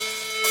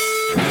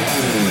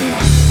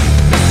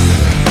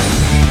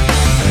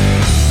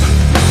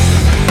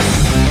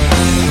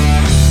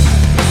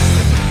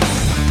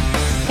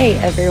Hey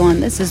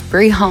everyone, this is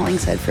Bree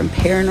Hollingshead from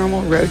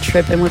Paranormal Road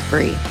Trippin' with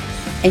Bree,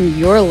 and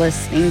you're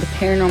listening to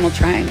Paranormal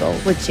Triangle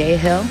with Jay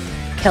Hill,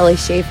 Kelly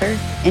Schaefer,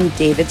 and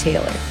David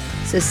Taylor.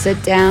 So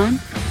sit down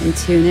and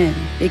tune in,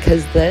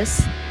 because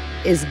this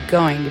is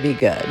going to be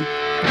good.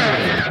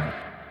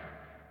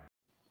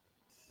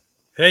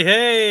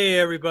 Hey,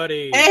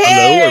 everybody. Hey!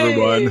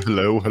 Hello,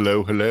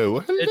 everyone.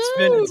 Hello.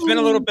 It's been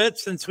a little bit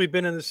since we've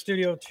been in the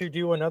studio to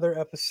do another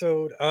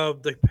episode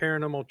of the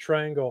Paranormal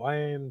Triangle. I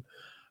am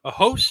a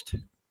host,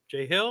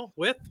 Jay Hill,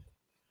 with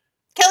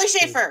Kelly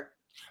Schaefer.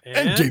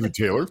 And David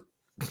Taylor.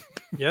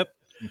 Yep.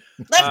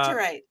 Left to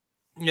right.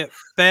 Yeah,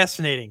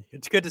 fascinating.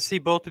 It's good to see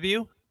both of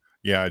you.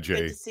 Yeah, Good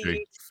Jay. to see Jay,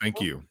 you.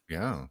 Thank you.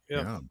 Yeah.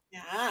 Yeah.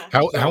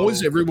 How was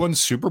So- everyone's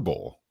Super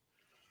Bowl?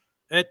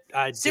 I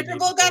Super didn't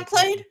Bowl even pay got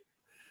played?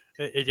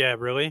 attention. Yeah,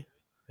 really?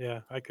 Yeah,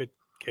 I could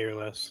care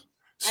less.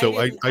 So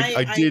I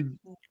didn't- did.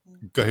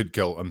 Go ahead,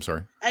 Kel. I'm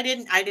sorry. I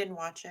didn't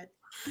watch it.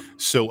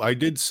 So I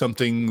did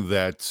something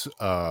that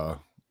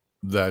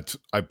that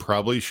I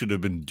probably should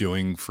have been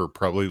doing for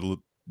probably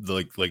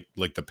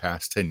like the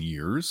past 10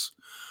 years.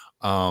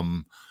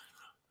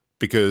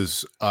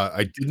 Because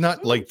I did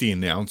not like the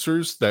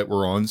announcers that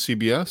were on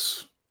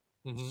CBS.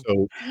 Mhm. So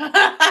you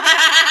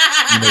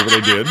know what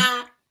I did?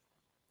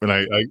 And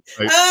I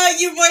Oh,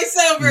 you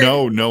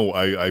voiceover. No,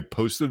 I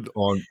posted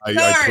on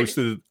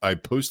I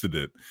posted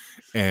it,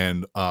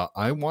 and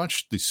I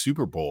watched the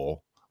Super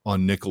Bowl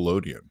on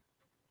Nickelodeon.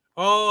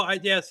 Oh,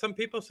 yeah, some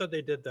people said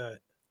they did that.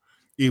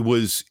 It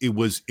was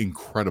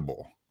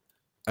incredible.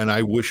 And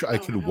I wish I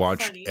could how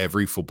watch funny.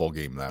 every football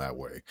game that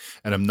way.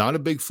 And I'm not a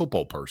big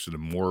football person.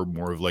 I'm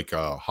more of like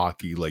a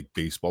hockey, like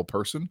baseball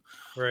person.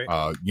 Right.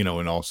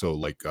 And also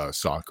like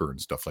soccer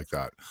and stuff like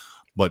that.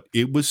 But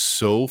it was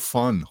so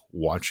fun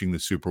watching the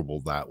Super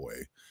Bowl that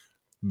way,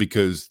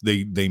 because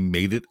they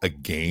made it a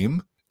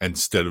game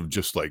instead of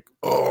just like,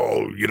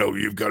 oh,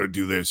 you've got to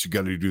do this, you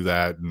got to do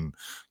that, and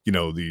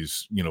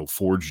these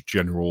forged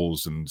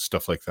generals and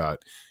stuff like that.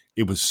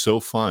 It was so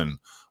fun.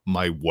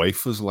 My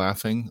wife was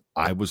laughing.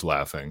 I was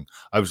laughing.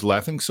 I was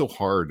laughing so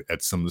hard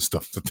at some of the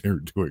stuff that they were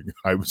doing.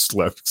 I was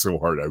laughing so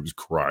hard I was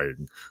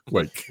crying.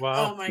 Like,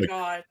 Wow. Oh my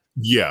God.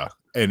 yeah,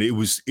 and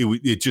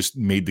it just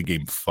made the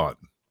game fun.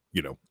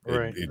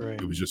 Right.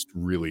 It was just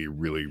really,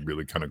 really,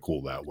 really kind of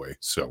cool that way.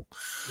 So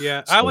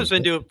Yeah, I was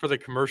into it for the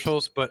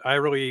commercials, but I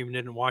really even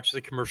didn't watch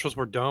the commercials.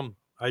 Were dumb.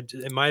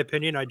 In my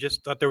opinion, I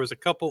just thought there was a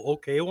couple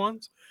okay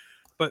ones,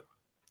 but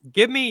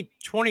give me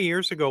 20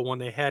 years ago when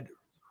they had,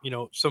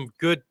 some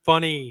good,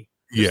 funny,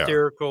 Yeah.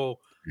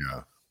 hysterical,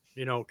 yeah,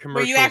 commercials.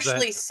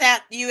 Where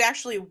you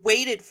actually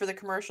waited for the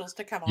commercials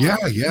to come on.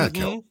 yeah,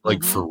 Kel. Like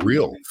mhm.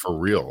 for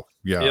real.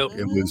 Yeah, Yep.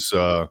 it was.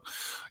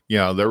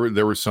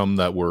 There were some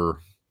that were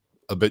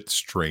a bit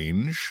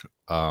strange.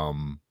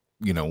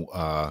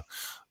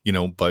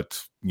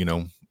 But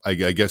I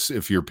guess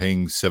if you're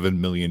paying $7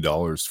 million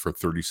for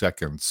 30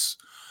 seconds,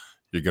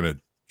 you're gonna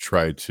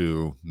try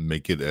to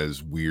make it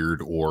as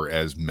weird or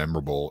as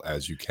memorable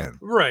as you can.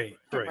 Right.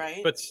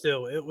 Right. But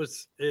still, it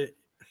was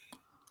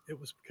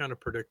kind of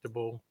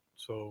predictable.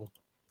 So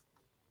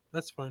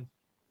that's fine.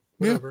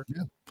 Whatever.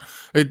 Yeah.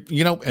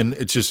 And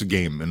it's just a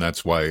game, and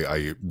that's why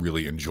I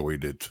really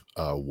enjoyed it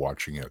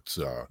watching it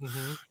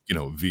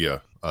Mhm.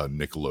 via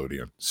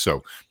Nickelodeon.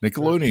 So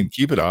Nickelodeon,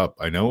 keep it up.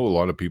 I know a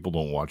lot of people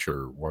don't watch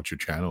your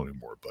channel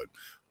anymore, but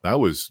that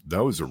was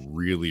a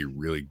really,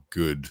 really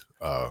good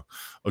a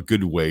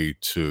good way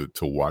to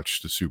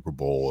watch the Super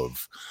Bowl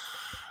of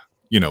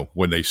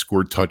when they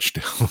scored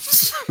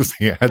touchdowns.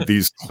 They had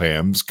these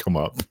clams come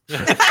up.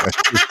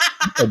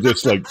 And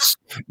just like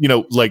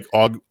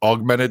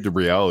augmented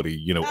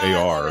reality, I love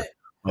AR it.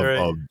 Right.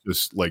 of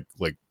just like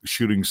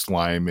shooting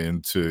slime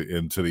into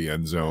the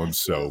end zone. That's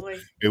So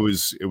lovely. it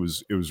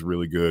was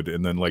really good.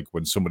 And then like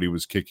when somebody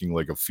was kicking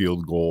like a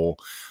field goal,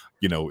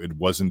 it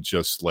wasn't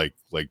just like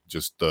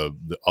just the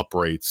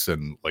uprights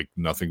and like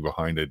nothing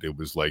behind it. It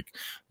was like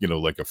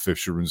like a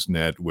fisherman's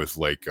net with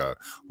like a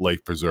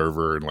life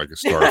preserver and like a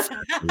starfish.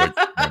 Like,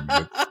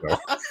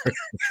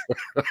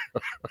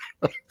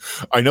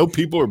 I know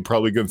people are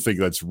probably going to think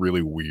that's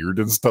really weird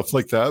and stuff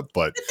like that,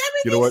 but But that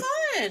would you know be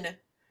what? fun.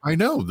 I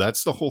know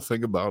that's the whole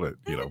thing about it.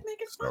 That would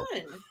make it so,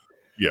 fun.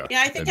 yeah.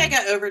 Yeah, I think I and-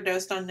 got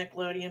overdosed on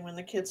Nickelodeon when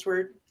the kids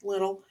were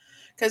little,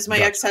 because my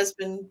Gotcha.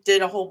 ex-husband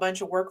did a whole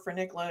bunch of work for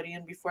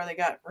Nickelodeon before they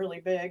got really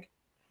big.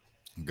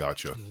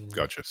 Gotcha.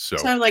 So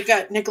So I like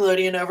got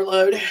Nickelodeon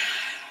overload.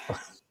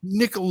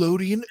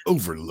 Nickelodeon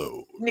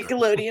overload.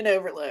 Nickelodeon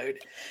overload.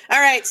 All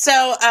right,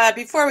 so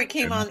before we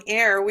came on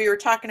air, we were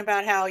talking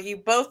about how you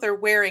both are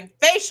wearing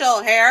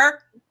facial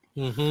hair.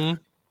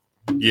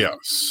 Mm-hmm.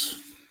 Yes.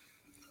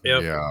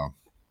 Yep.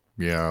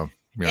 Yeah.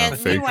 And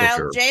facial meanwhile,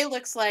 hair. Jay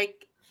looks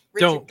like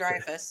Richard Don't.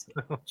 Dreyfuss.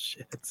 Oh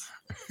shit.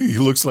 He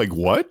looks like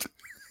what?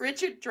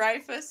 Richard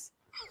Dreyfuss.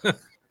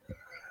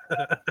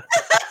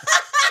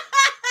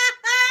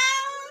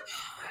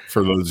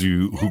 For those of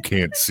you who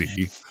can't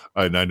see,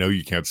 and I know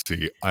you can't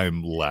see,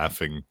 I'm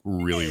laughing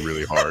really,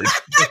 really hard.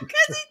 Because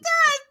he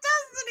does,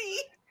 doesn't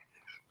he?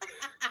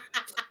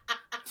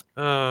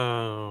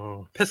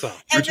 Oh, piss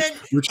off. And then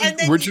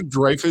Richard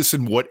Dreyfuss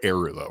in what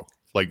era though?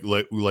 Like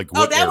what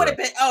that era? would have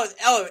been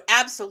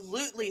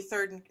absolutely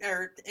third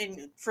or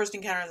in First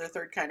Encounter of the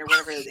Third Kind or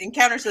whatever it is.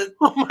 Encounters of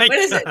Oh my what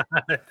is it?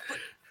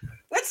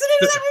 What's the name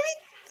of that movie?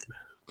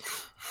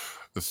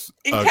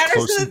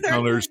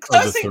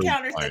 Close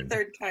Encounters of the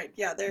Third Kind.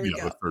 Yeah, there we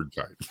go. The Third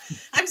Kind.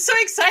 I'm so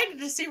excited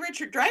to see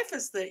Richard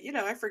Dreyfuss that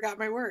I forgot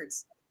my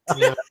words.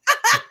 Yeah.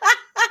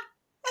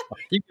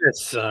 You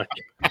guys suck.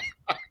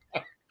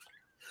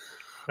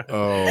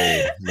 Oh,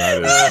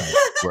 that is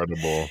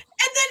incredible. And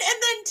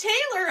then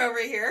Taylor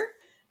over here.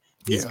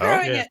 He's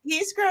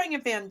growing a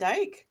Van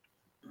Dyke.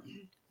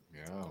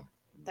 Yeah.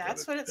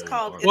 That's what it's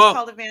called. It's Well,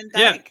 called a Van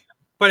Dyke. yeah.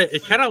 But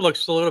it kind of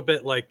looks a little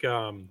bit like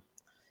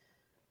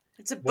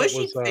it's a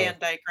bushy Van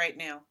Dyke right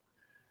now.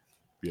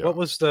 Yeah. What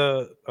was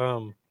the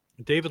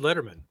David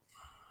Letterman?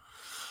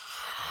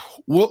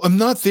 Well, I'm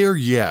not there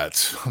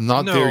yet.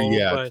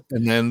 But...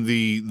 And then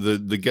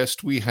the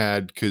guest we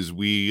had, because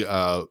we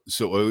so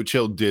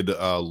OHL did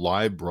a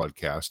live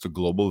broadcast, a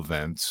global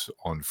event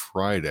on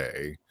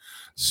Friday.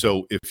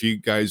 So if you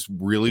guys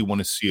really want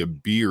to see a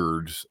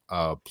beard,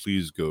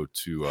 please go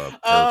to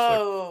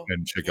Paraflick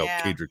and check out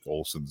Kadrick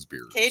Olson's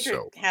beard.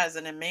 Kadrick has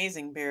an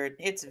amazing beard.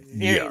 It's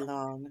very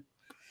long.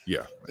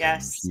 Yeah.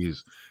 Yes. And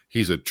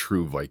he's a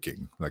true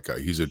Viking. That guy.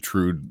 He's a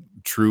true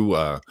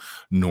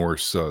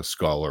Norse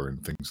scholar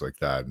and things like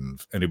that. And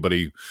if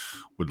anybody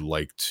would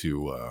like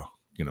to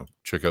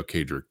check out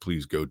Kadrick,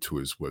 please go to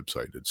his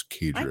website. It's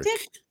Kadrick.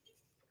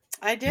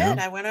 I did. Yeah.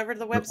 I went over to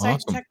the website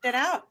and checked it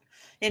out.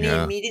 And he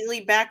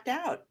immediately backed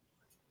out.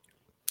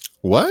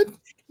 What?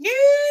 Yeah.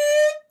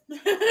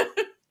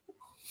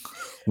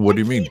 What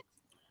do you mean?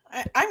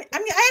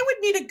 I would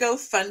need a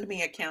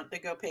GoFundMe account to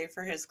go pay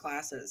for his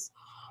classes.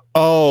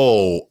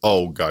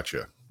 Oh,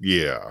 gotcha.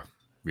 Yeah.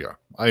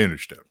 I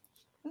understand.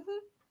 Mm-hmm.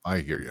 I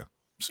hear you.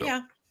 So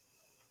yeah,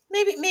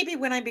 maybe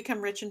when I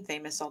become rich and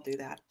famous, I'll do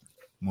that.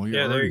 Well,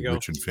 you're already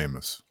rich and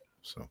famous.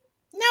 So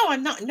no,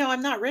 I'm not. No,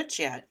 I'm not rich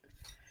yet.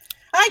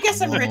 I guess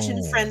I'm rich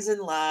in friends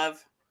and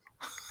love.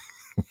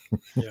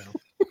 Yeah.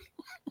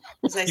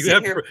 As I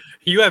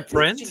you have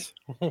friends?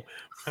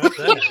 How's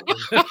that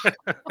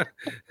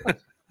happen?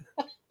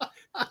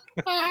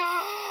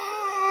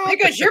 There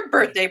goes your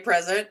birthday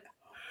present.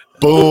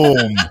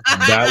 Boom!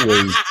 That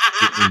was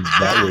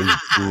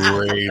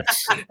great,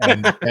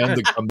 and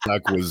the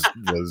comeback was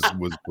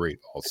great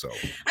also.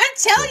 I'm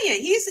telling you,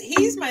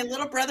 he's my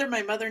little brother.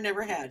 My mother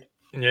never had.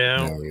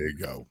 Yeah.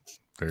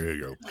 There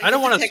you go. I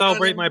don't want to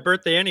celebrate my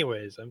birthday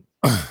anyways. I'm,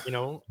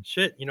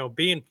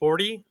 being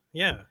 40.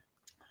 Yeah.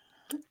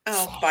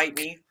 Oh, bite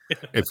me.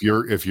 If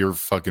you're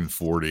fucking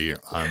 40,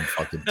 I'm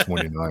fucking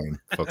 29.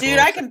 Dude,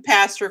 I can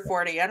pass for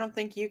 40. I don't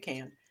think you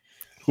can.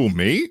 Who,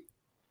 me?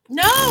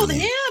 No,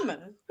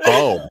 him.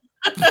 Oh.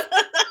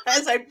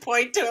 As I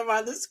point to him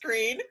on the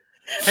screen.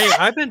 Hey,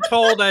 I've been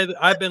told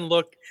I've been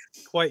looked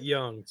quite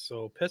young,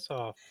 so piss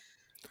off.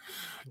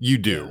 You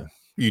do. Yeah.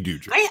 You do,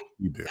 Joe.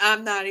 You do.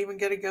 I'm not even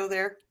going to go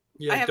there.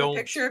 Yeah, I have a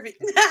picture of you.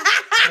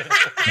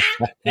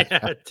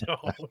 Yeah,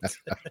 don't.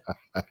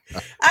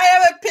 I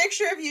have a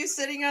picture of you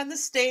sitting on the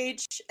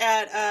stage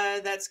at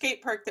that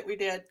skate park that we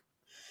did.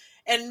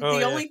 And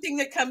the only thing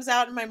that comes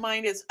out in my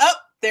mind is,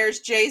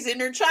 there's Jay's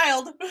inner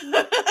child.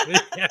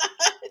 It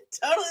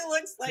totally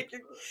looks like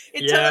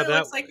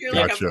you're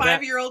like a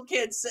 5-year-old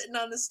kid sitting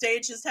on the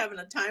stage just having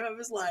a time of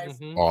his life.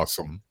 Mm-hmm.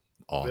 Awesome.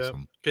 Yeah.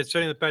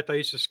 Considering the fact I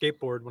used to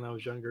skateboard when I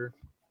was younger.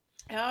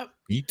 Yep.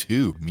 Me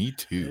too.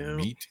 Yeah.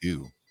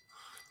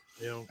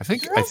 Yeah. I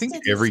think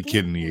every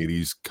kid in the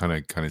 80s kind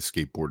of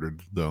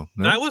skateboarded though.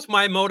 No? That was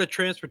my mode of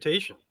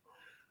transportation.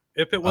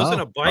 If it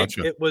wasn't a bike,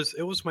 gotcha. it was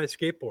my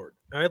skateboard.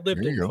 I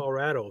lived in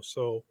Colorado,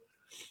 so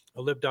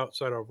I lived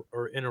outside of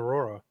or in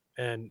Aurora,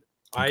 and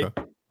I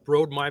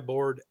rode my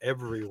board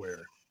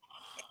everywhere,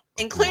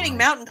 including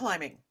mountain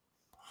climbing.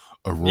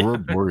 Aurora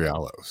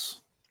Borealis.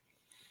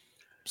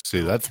 Say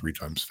that 3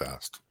 times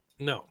fast.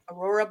 No.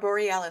 Aurora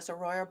Borealis.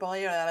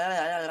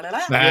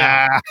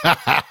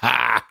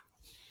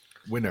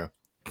 Winner.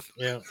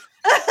 Yeah.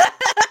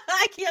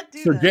 I can't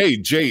do that. So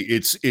Jay,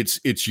 it's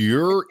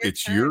your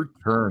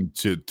turn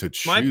to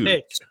choose. My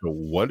pick. So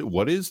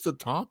what is the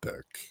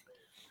topic?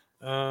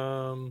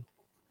 Hang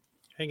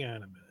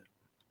on a minute.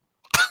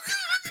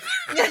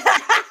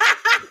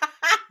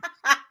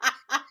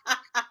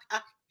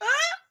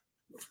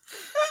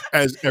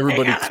 As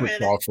everybody clicks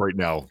off right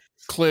now.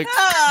 Click.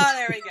 Oh,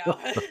 there we go.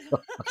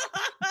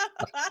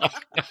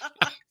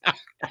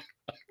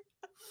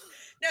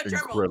 No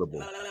trouble.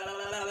 Incredible.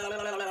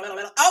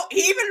 Oh,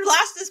 he even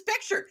lost his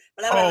picture.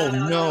 Oh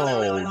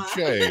no,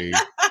 Jay.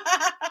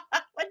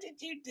 What did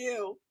you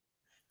do?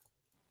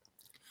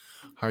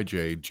 Hi,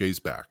 Jay. Jay's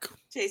back.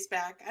 Jay's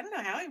back. I don't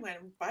know how he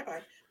went.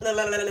 Bye-bye.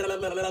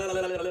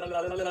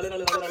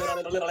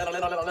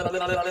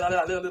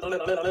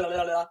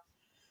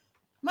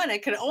 Man, I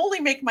can only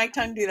make my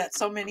tongue do that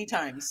so many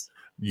times.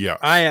 Yeah.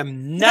 I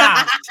am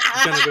not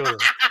going to go there.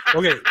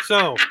 Okay,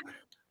 so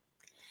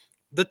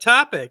the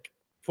topic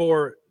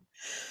for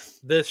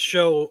this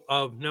show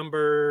of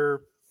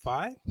number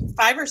 5.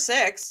 5 or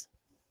 6.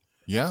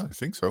 Yeah, I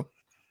think so.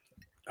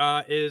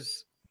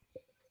 Is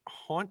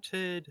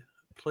haunted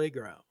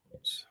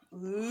playgrounds.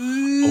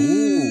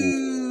 Ooh.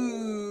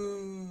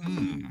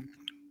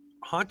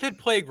 Haunted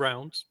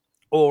playgrounds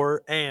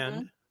or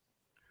Mhm.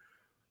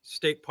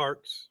 state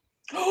parks.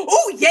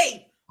 Oh,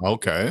 yay!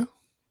 Okay.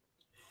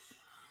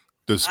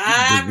 Does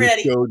I'm this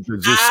ready. go?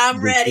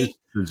 I'm ready.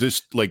 Does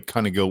this like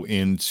kind of go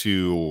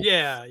into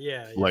Yeah.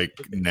 like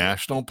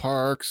national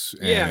parks?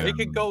 Yeah, And it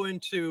can go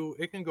into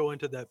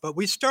that. But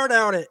we start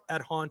out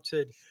at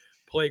haunted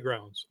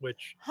playgrounds,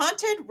 which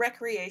Haunted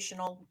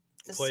recreational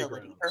facility or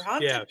playgrounds.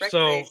 haunted Yeah.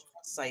 recreational So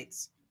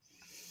sites.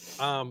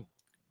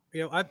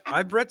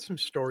 I've read some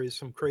stories,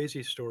 some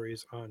crazy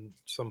stories on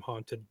some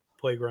haunted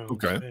playgrounds,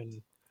 Okay.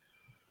 and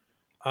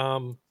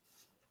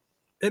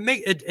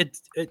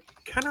it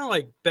kind of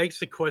like begs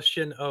the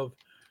question of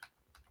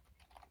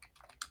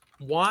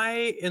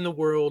why in the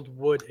world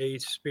would a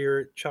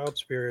child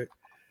spirit,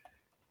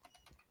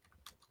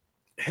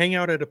 hang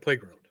out at a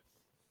playground?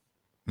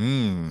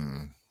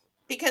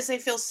 Because they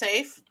feel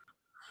safe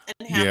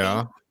and happy.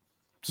 Yeah,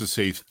 it's a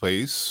safe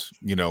place.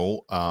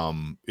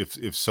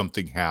 If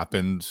something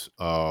happened,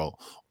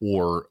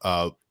 or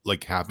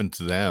like happened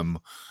to them,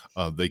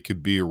 they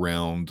could be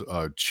around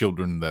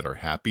children that are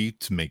happy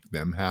to make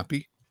them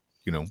happy.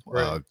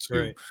 Right.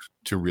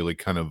 To really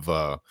kind of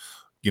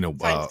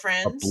Find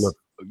friends. uplift.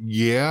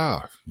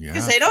 Yeah,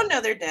 Because they don't know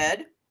they're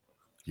dead.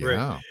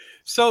 yeah.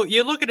 So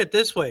you look at it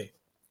this way.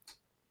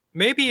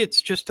 Maybe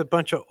it's just a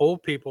bunch of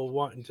old people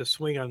wanting to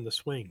swing on the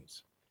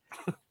swings.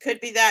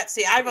 Could be that.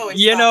 See, I've always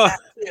You know- thought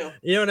that too.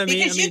 You know what I mean?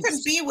 Because you can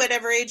be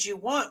whatever age you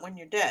want when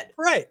you're dead.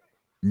 right.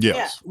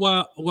 Yes.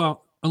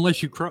 Well,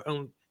 unless you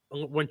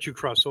once you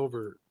cross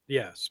over,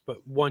 yes. But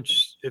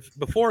if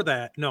before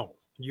that, no,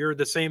 you're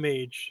the same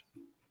age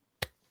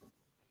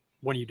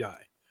when you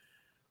die.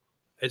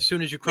 As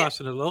soon as you cross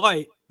into the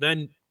light,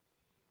 then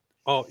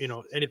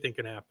anything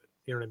can happen.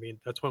 You know what I mean?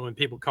 That's when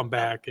people come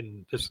back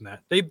and this and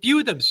that. They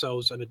view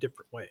themselves in a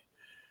different way.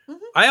 Mhm.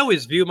 I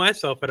always view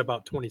myself at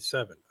about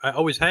 27. I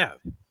always have.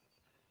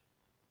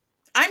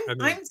 I'm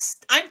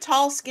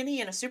tall,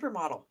 skinny, and a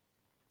supermodel.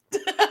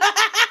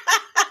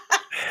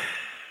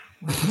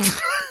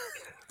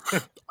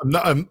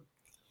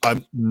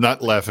 I'm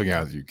not laughing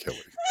at you, Kelly.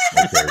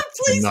 Okay?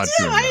 Please I'm not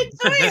do. doing I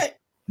that. enjoy it.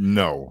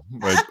 No,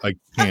 I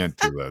can't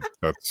do that.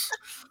 That's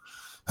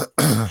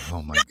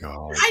oh my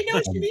god. I know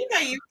what you mean by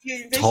you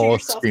envision Tall,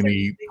 yourself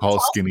skinny,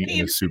 skinny,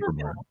 and a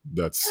Superman.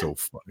 That's so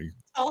funny.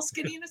 tall,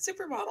 skinny, and a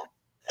supermodel.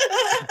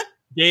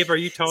 Dave, are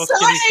you tall, So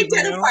skinny, I supermodel?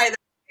 identify that.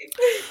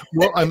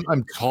 Well,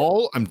 I'm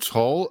tall.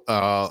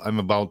 I'm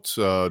about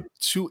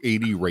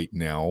 280 right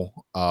now.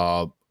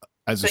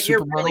 As a But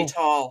you're really supermodel,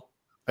 tall.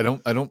 I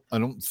don't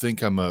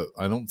think I'm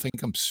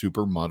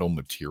supermodel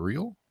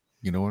material.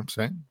 You know what I'm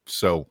saying?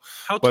 So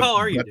How tall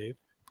are you, Dave?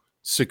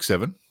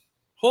 6'7".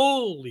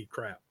 Holy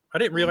crap! I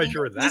didn't realize you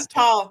were that He's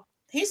tall.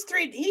 He's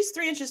 3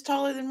 inches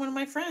taller than one of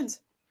my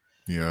friends.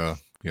 Yeah.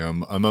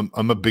 I'm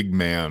a big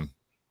man,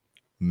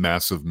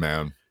 massive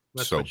man.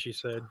 That's so what she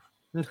said.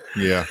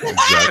 yeah,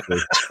 exactly.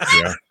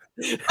 Yeah.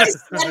 My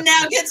son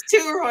now gets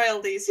 2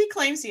 royalties. He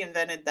claims he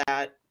invented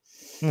that.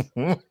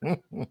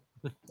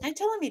 I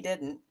tell him he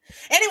didn't.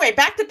 Anyway,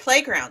 back to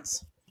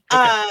playgrounds.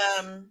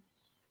 Okay.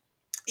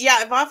 Yeah,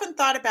 I've often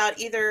thought about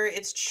either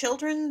it's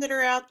children that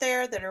are out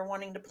there that are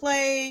wanting to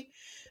play,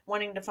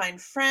 wanting to find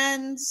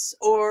friends,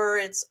 or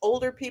it's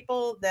older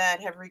people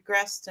that have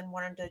regressed and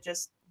wanted to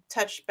just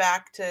touch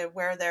back to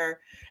where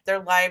their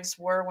lives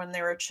were when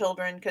they were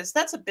children, because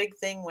that's a big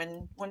thing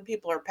when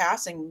people are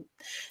passing.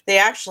 They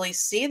actually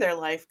see their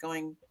life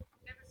going,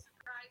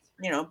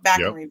 back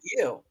in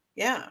review.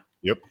 Yeah.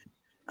 Yep.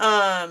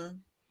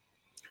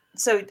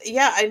 So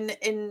yeah,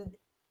 and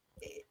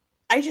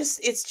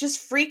it's just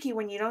freaky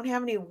when you don't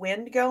have any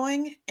wind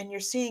going and you're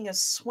seeing a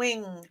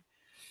swing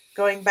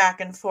going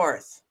back and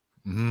forth.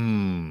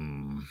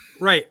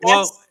 Right.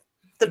 That's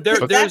there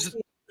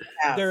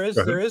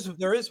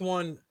is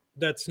one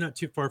that's not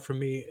too far from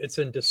me. It's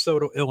in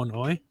DeSoto,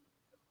 Illinois.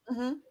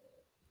 Mm-hmm.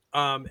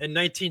 In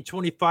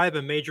 1925,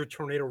 a major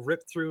tornado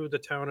ripped through the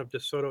town of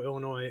DeSoto,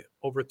 Illinois.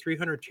 Over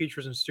 300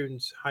 teachers and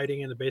students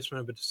hiding in the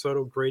basement of a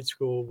DeSoto grade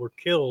school were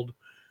killed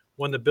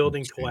when the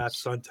building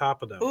collapsed on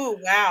top of them. Oh,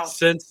 wow.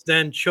 Since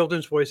then,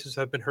 children's voices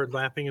have been heard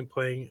laughing and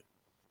playing,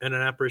 and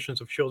apparitions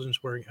of children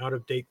wearing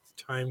out-of-date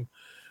time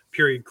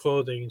period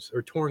clothing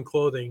or torn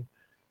clothing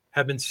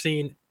have been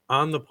seen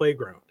on the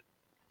playground.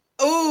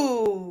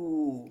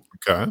 Oh.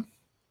 Okay.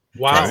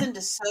 Wow. That's in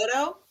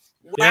DeSoto?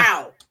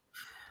 Wow.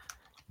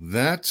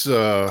 That's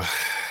well,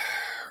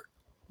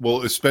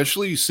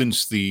 especially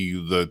since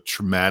the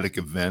traumatic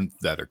event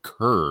that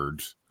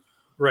occurred,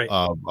 right?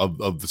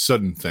 Of the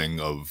sudden thing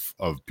of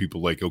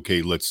people like,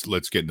 okay, let's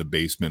get in the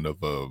basement of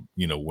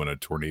when a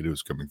tornado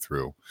is coming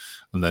through,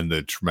 and then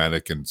the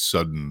traumatic and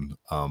sudden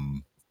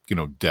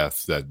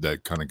death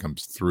that kind of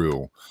comes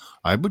through.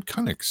 I would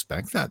kind of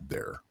expect that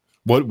there.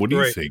 What do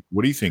you think?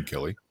 What do you think,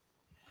 Kelly?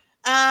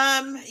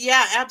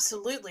 Yeah,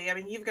 absolutely. I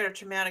mean, you've got a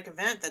traumatic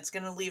event that's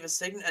going to leave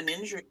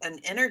an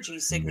energy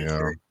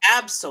signature. Yeah.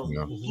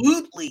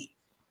 Absolutely.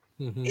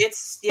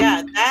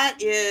 Mhm. That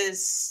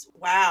is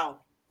wow.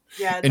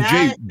 Yeah, And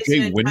that is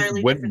an When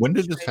entirely different did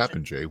this situation.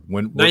 happen, Jay?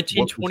 What was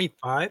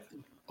 1925.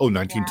 Oh, Wow.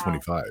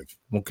 1925.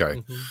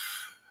 Okay. Mhm.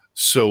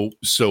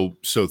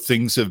 So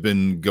things have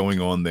been going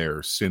on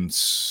there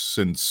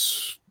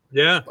since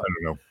Yeah. I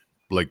don't know,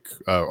 like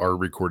our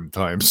recorded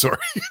time. Sorry,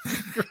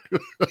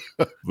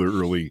 the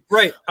early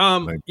Right.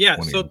 Yeah.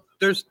 1920s.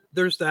 So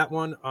there's that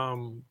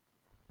one.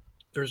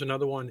 There's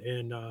another one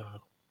in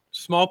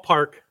Small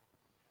Park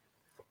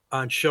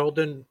on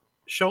Shelton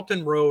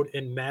Road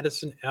in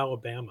Madison,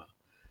 Alabama.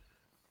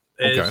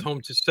 It Okay, is home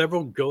to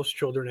several ghost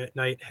children at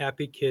night.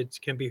 Happy kids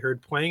can be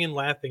heard playing and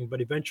laughing, but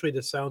eventually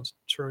the sounds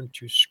turn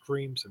to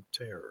screams of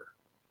terror.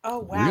 Oh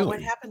wow, what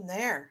really? happened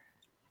there?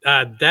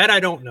 That I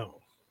don't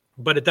know,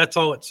 but that's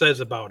all it says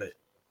about it.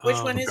 Which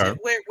one is Okay.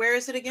 it? Where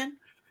is it again?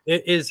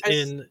 It is As-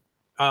 in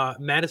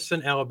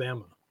Madison,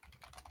 Alabama,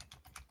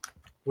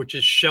 which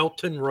is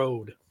Shelton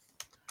Road.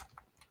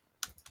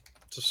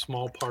 It's a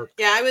small park.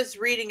 Yeah, I was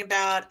reading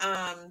about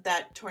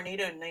that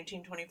tornado in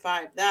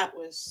 1925. That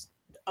was,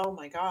 oh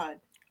my God.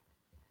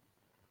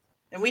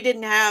 And we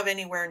didn't have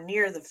anywhere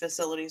near the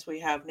facilities we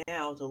have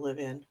now to live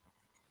in.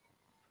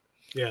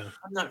 Yeah.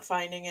 I'm not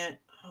finding it.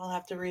 I'll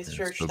have to It's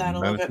research the that a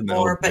little bit Madison,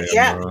 more. But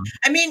yeah, Alabama.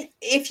 I mean,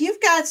 if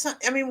you've got some,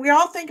 I mean, we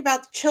all think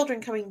about the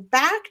children coming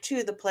back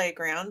to the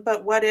playground,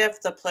 but what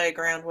if the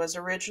playground was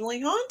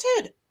originally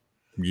haunted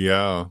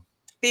Yeah.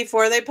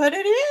 before they put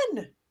it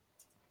in?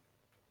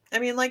 I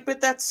mean, like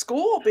with that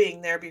school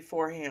being there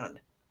beforehand.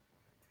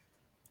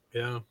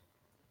 Yeah.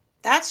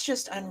 That's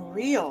just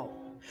unreal.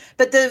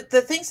 But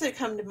the things that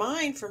come to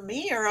mind for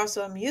me are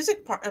also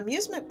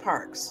amusement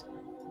parks.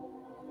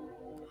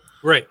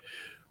 Right.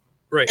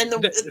 Right. And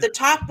the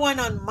top one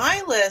on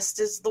my list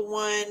is the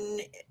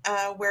one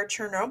where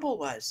Chernobyl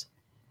was.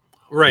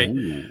 Right.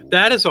 Ooh.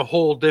 That is a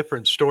whole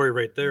different story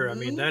right there. I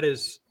mean, Mhm. that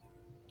is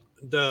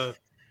the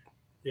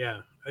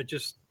yeah.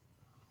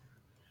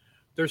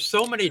 There's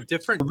so many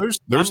different. So I'm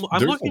there's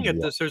a looking at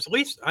lot. this. There's at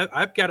least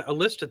I've got a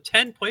list of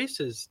 10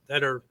 places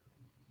that are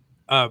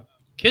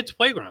kids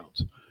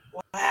playgrounds.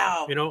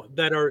 Wow.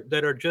 That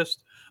are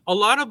just a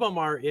lot of them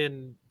are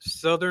in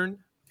southern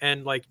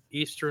and like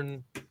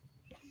eastern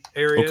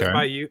area Okay.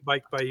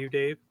 by you,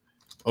 Dave.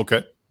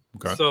 Okay.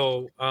 Okay.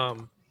 So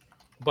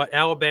but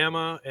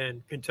Alabama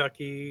and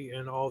Kentucky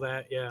and all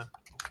that, yeah.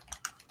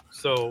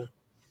 So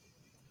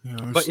Yeah,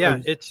 but yeah,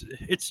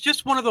 it's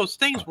just one of those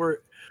things where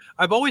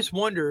I've always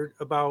wondered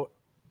about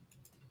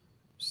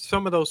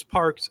some of those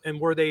parks and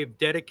where they've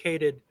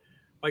dedicated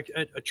like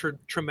a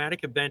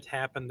traumatic event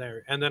happened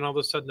there, and then all of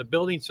a sudden the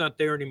building's not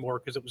there anymore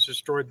because it was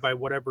destroyed by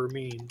whatever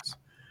means,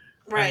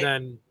 and Right.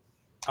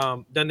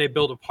 then they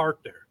build a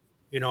park there,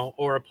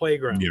 or a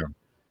playground. yeah.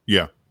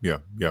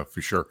 Yeah,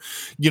 for sure.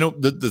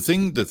 The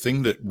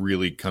thing that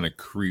really kind of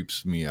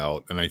creeps me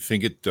out, and I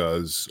think it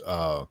does,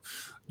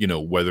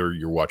 whether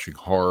you're watching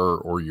horror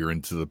or you're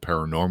into the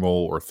paranormal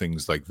or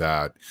things like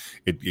that,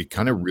 it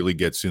kind of really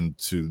gets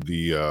into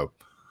the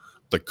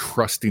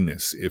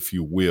crustiness, if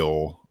you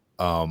will,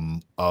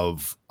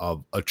 of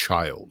a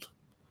child,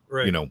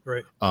 Right,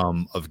 right,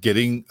 of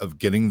getting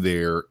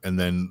there and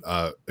then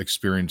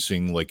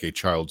experiencing like a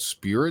child's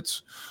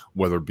spirits,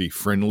 whether it be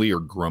friendly or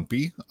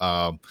grumpy.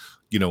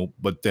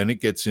 But then it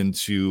gets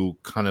into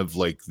kind of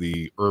like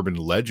the urban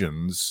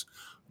legends,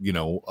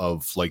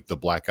 of like the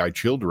black-eyed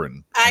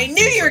children I and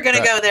knew things you were like going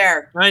to that. go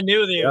there. I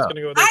knew that he was Yeah. going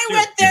to go I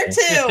went there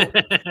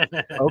there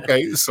too. too.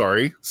 Okay.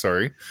 Sorry.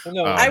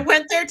 No, I Um,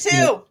 went there you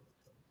know,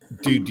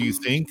 too. do you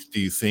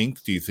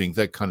think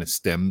that kind of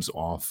stems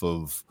off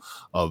of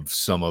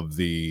some of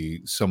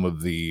the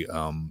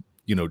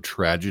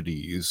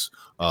tragedies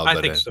I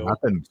that think have so.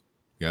 happened?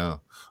 Yeah,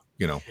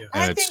 Yeah.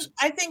 and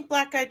I think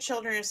black-eyed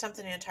children is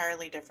something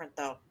entirely different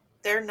though.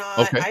 They're not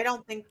okay. I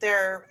don't think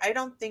they're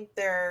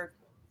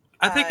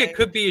I think uh it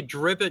could be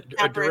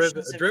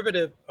apparitions a of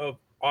derivative of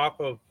off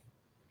of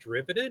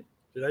derivative.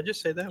 Did I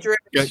just say that?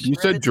 Yeah, you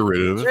said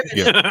derivative.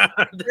 Yeah.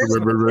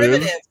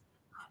 derivative.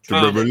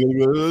 Um,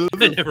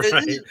 Derivative.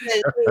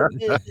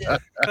 right.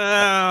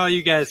 Oh,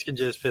 you guys can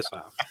just piss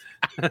off.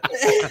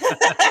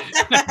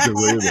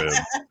 Derivative.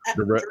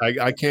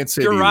 I can't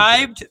say the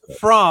Derived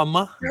from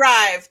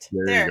Derived.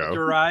 there you There. go.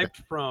 derived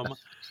from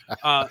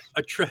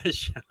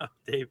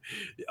Dave,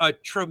 a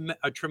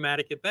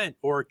traumatic event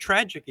or a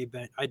tragic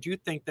event. I do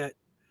think that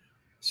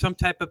some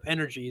type of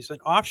energies, an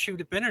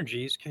offshoot of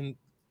energies, can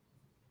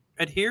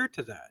adhere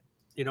to that.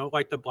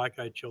 Like the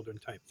black-eyed children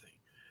type thing.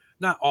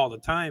 Not all the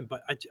time,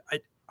 but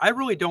I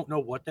really don't know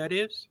what that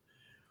is.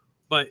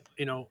 But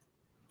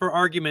for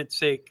argument's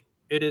sake,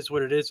 it is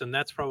what it is, and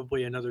that's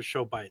probably another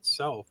show by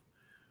itself.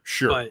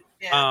 Sure.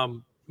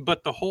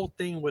 But the whole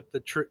thing with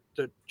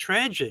the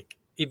tragic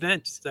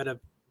events that have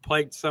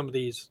plagued some of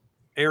these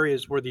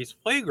areas where these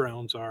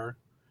playgrounds are,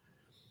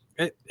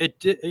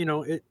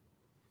 it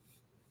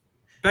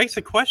begs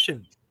the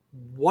question: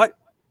 what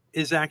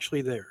is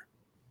actually there?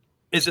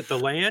 Is it the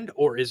land,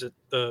 or is it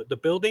the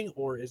building,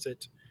 or is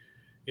it,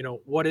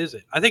 what is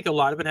it? I think a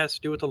lot of it has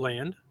to do with the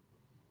land.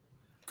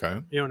 Okay.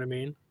 You know what I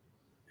mean?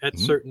 At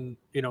Mhm. certain,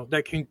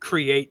 that can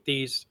create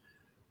these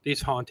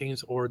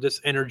hauntings or this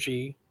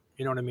energy.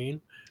 You know what I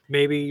mean?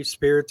 Maybe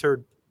spirits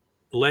are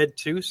led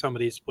to some of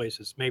these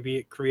places. Maybe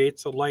it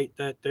creates a light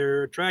that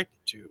they're attracted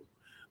to.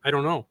 I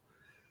don't know,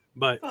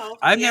 but Well,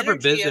 I've the never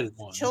energy of visited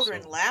one.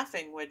 children So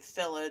laughing would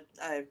fill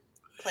a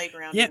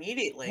playground yeah,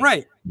 immediately.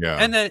 right. Yeah.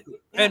 And then,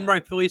 and Yeah.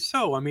 rightfully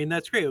so. I mean,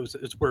 that's great.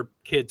 It's where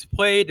kids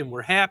played and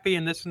were happy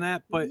and this and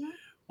that. But Mhm.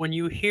 when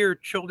you hear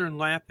children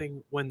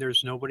laughing when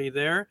there's nobody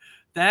there,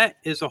 that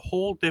is a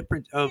whole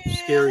different of Yeah,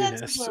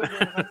 that's a scariness. little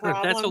bit of a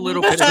problem. That's a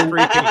little bit of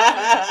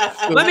creepy.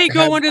 So Let me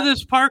go had- into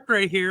this park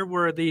right here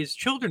where these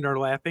children are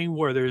laughing,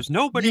 where there's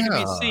nobody to be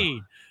Yeah.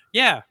 seen.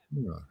 Yeah.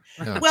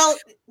 Yeah. Well,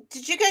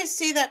 did you guys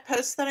see that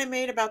post that I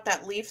made about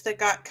that leaf that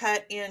got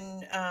cut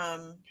in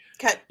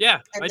Yeah,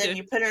 and I then did.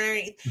 you put it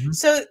underneath? Mhm.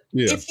 So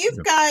Yeah. if you've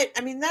Yeah. got,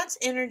 I mean, that's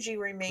energy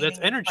remaining That's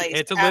in energy. place.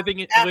 It's a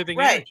living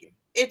Right. energy.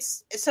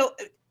 It's so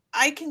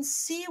I can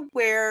see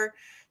where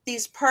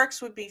these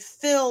parks would be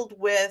filled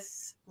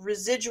with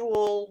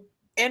residual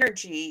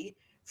energy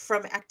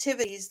from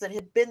activities that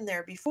had been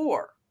there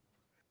before,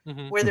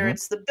 Hmm. whether Mhm.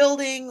 it's the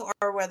building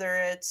or whether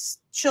it's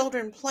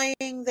children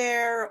playing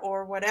there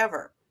or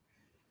whatever.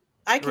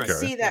 I can Right. Okay.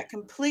 see that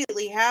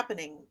completely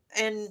happening.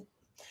 And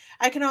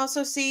I can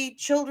also see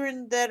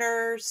children that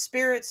are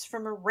spirits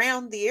from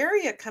around the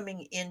area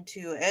coming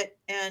into it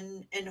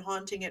and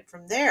haunting it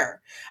from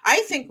there.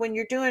 I think when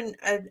you're doing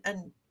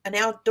an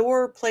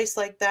outdoor place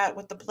like that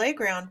with the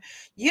playground,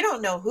 you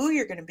don't know who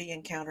you're going to be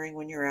encountering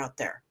when you're out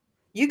there.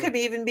 You could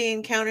even be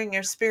encountering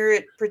a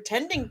spirit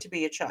pretending to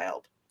be a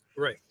child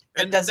Right.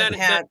 that And doesn't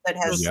have that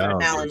goes has back Yeah.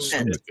 knowledge. There's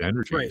so much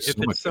energy. right. So If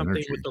it's much something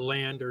energy. with the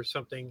land or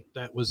something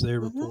that was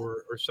there Mhm.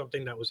 before or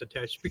something that was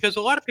attached, because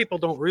a lot of people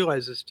don't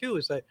realize this too,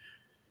 is that,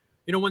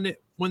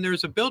 when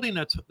there's a building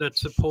that's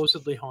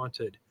supposedly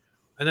haunted,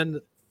 and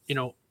then, you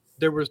know,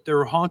 there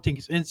were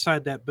hauntings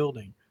inside that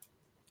building,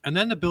 and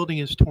then the building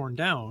is torn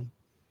down,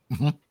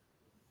 Mhm.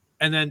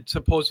 and then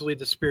supposedly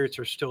the spirits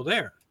are still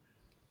there.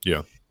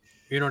 Yeah.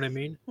 You know what I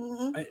mean?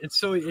 Mhm. And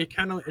so it's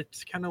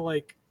kind of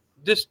like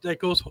this,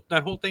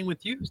 that whole thing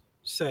with you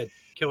said,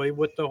 Kelly,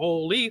 with the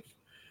whole leaf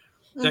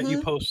that you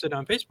Mhm. posted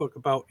on Facebook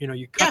about,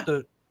 you cut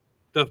Yeah.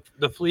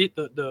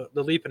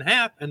 the leaf in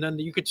half, and then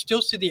you could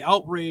still see the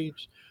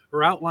outrage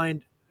or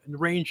outlined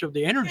range of the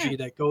Yeah. energy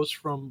that goes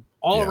from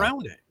all Yeah.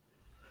 around it.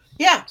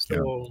 Yeah.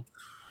 So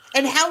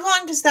And how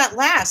long does that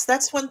last?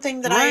 That's one thing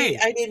that right,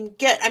 I didn't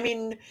get. I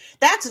mean,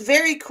 that's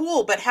very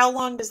cool, but how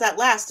long does that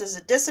last? Does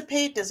it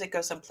dissipate? Does it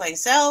go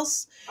someplace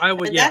else? I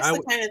would, And yeah, that's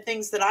the kind of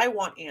things that I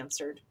want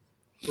answered.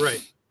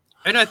 right.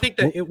 And I think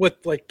that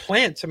with like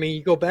plants, I mean,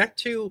 you go back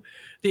to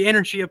the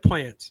energy of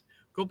plants,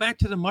 go back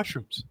to the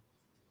mushrooms,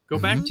 go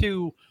back Mhm.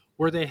 to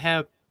where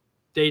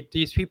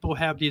these people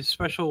have these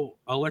special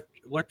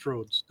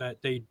electrodes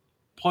that they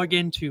plug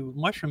into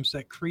mushrooms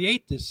that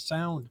create this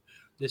sound,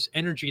 this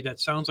energy that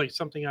sounds like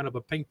something out of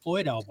a Pink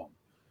Floyd album,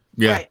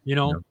 Yeah. Right. you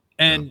know? Yeah.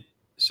 And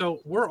so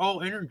we're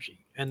all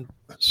energy, and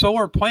so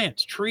are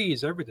plants,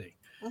 trees, everything.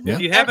 Mhm. If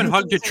you haven't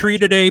hugged a Everything's tree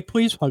today,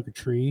 please hug a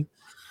tree.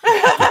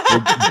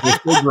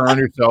 Just go ground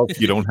yourself.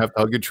 You don't have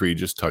to hug a tree.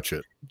 Just touch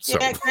it. So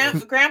Yeah,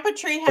 Grandpa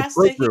Tree has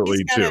to. He's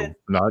appropriately got too,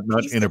 a not piece that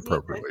needs to.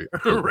 inappropriately.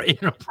 Right,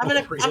 I'm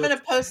inappropriate.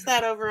 gonna post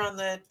that over on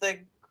the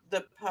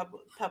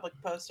public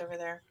post over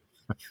there.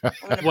 I'm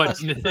gonna What?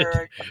 post it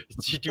for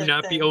You do the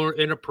not be thing.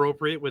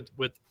 inappropriate with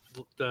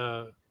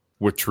the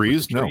With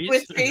trees, no. trees.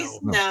 With trees?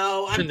 No.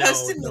 No, I'm No,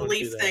 posting the don't do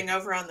leaf that. thing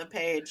over on the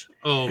page.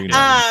 Oh, Be okay.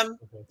 nice. Okay.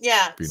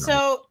 Yeah. Be nice.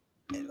 So,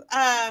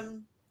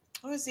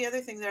 what was the other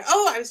thing there?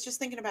 Oh, I was just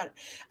thinking about it.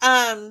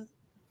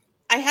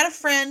 I had a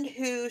friend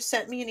who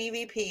sent me an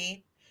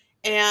EVP,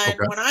 and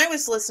Okay. when I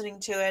was listening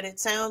to it, it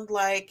sounded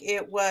like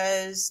it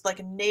was like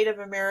a Native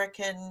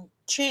American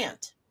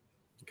chant.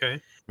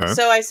 Okay. Okay.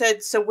 So I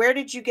said, "So where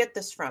did you get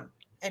this from?"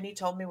 And he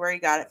told me where he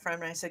got it from.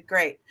 And I said,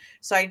 "Great."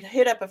 So I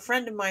hit up a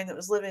friend of mine that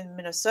was living in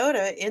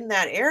Minnesota in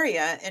that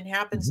area and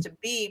happens Mhm. to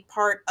be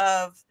part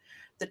of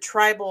the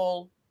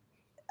tribal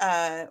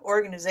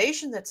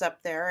organization that's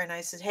up there. And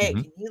I said, "Hey,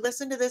 Mhm. can you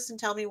listen to this and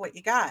tell me what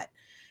you got?"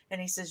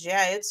 And he says,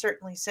 "Yeah, it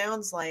certainly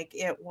sounds like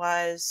it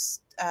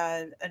was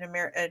a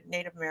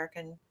Native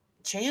American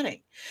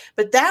chanting."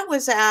 But that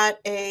was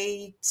at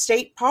a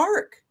state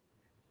park.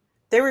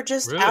 They were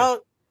just Really?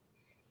 out,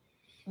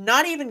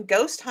 not even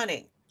ghost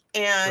hunting.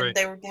 And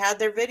Right. had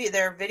their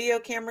video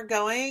camera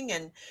going,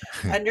 and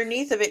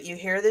underneath of it, you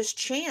hear this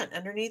chant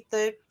underneath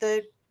the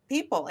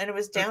people, and it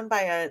was down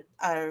by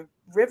a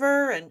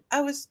river, and I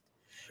was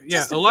Yeah,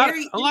 just a a lot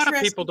very a lot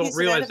of people interesting don't piece of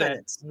realize that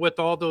evidence. with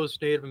all those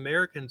Native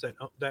Americans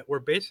that were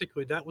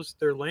basically, that was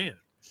their land.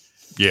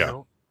 You Yeah.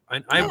 know,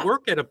 and I Yeah.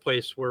 work at a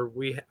place where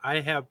I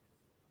have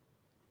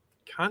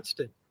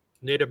constant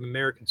Native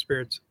American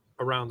spirits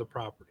around the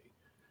property,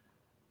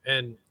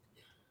 and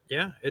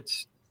yeah,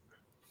 it's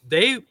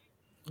they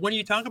when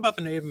you talk about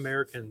the Native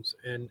Americans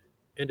and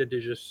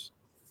indigenous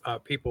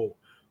people,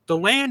 the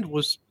land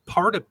was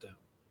part of them.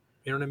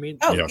 You know what I mean?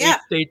 Oh, Yes. yeah.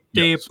 They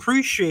Yes.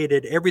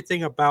 appreciated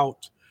everything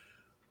about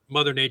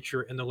Mother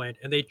Nature and the land,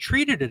 and they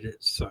treated it as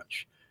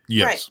such.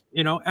 Yes.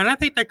 You know, and I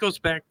think that goes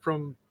back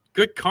from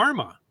good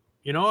karma.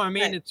 You know, I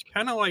mean, Right. it's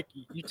kind of like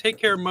you take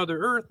care of Mother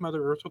Earth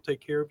will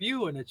take care of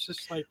you, and it's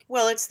just like,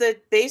 Well, it's the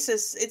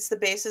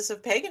basis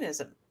of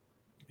paganism.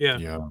 yeah,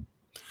 Yeah.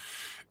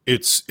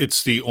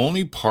 It's the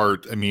only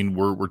part. I mean,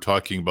 we're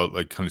talking about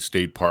like kind of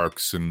state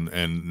parks and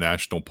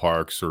national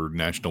parks or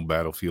national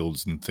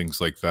battlefields and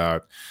things like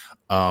that.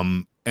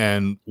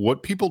 And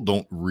what people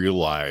don't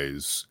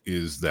realize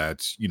is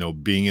that, you know,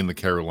 being in the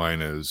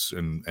Carolinas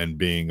and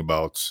being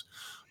about,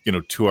 you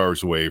know, 2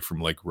 hours away from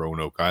like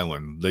Roanoke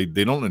Island, they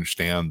don't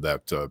understand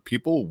that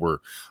people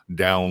were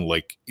down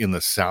like in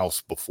the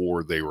South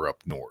before they were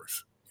up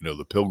north. You know,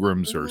 the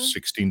Pilgrims are Mhm.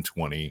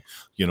 1620,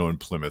 you know, in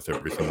Plymouth,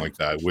 everything like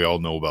that. We all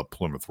know about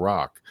Plymouth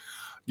Rock.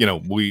 You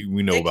know, we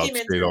know They about came in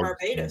St. through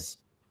Augustine. Barbados.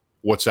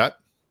 What's that?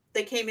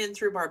 They came in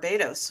through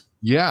Barbados.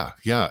 Yeah,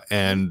 yeah,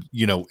 Mhm.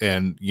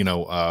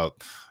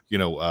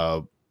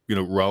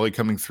 Raleigh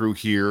coming through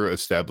here,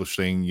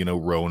 establishing, you know,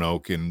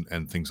 Roanoke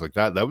and things like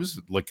that. That was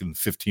like in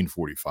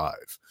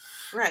 1545,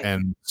 Right.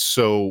 and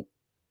so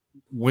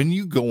when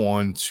you go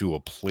on to a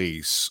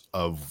place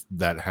of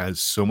that has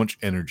so much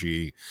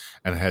energy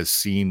and has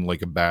seen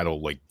like a battle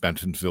like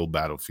Bentonville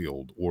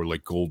battlefield or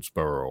like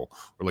Goldsboro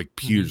or like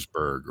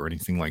Petersburg or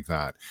anything like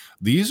that,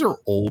 these are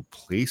old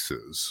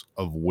places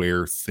of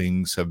where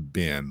things have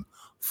been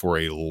for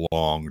a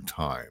long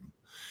time.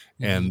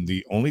 And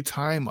the only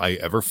time I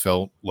ever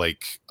felt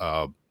like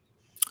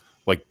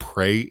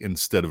prey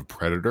instead of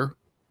predator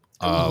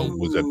Ooh.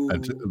 was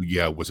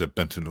at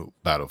Bentonville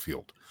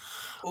battlefield.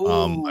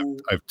 I've, Ooh.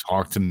 I've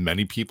talked to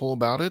many people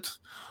about it,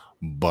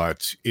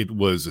 but it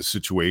was a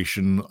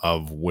situation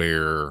of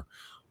where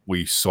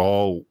we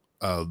saw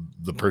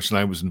the person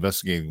I was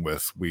investigating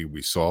with.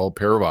 We saw a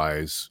pair of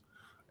eyes,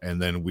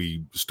 and then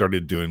we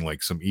started doing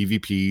like some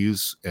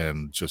EVPs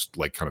and just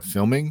like kind of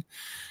filming,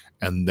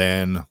 and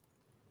then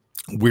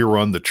we were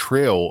on the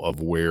trail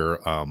of where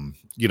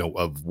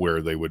of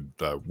where they would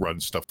run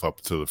stuff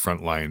up to the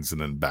front lines and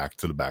then back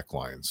to the back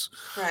lines.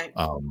 Right.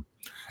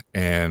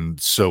 And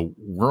so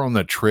we're on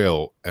that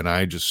trail, and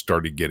I just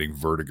started getting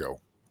vertigo,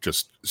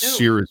 just Ooh.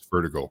 serious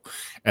vertigo.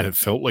 And it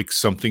felt like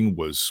something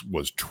was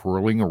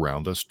twirling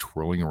around us,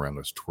 twirling around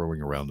us,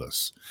 twirling around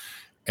us.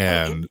 Oh,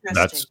 And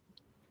interesting.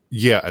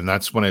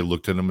 that's when I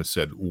looked at him and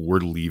said, "We're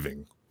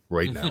leaving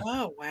right now."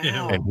 Oh,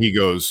 Yeah.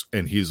 wow.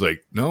 And he's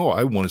like, "No,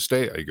 I want to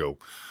stay." I go,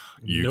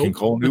 "You can Nope.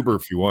 call an Uber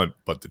if you want,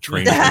 but the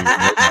train's leaving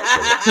right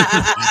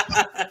now,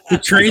 brother." The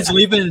train's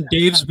leaving, and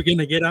Dave's beginning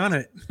to get on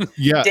it.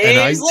 Yeah, and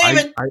Dave's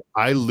leaving.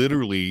 I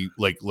literally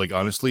like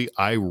honestly,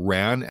 I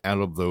ran out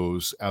of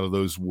those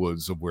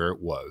woods of where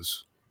it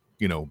was,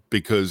 you know,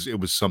 because it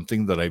was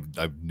something that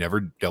I've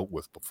never dealt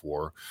with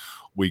before.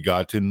 We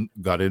got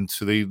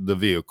into the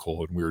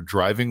vehicle, and we were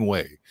driving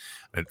away,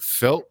 and it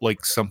felt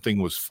like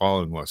something was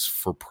following us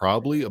for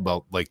probably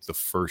about like the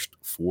first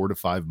 4 to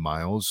 5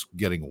 miles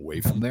getting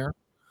away from there.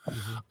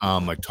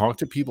 I talked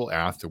to people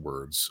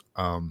afterwards.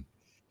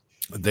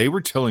 They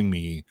were telling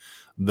me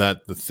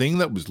that the thing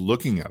that was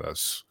looking at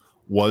us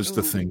was the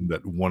Ooh. thing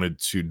that wanted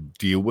to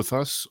deal with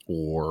us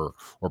or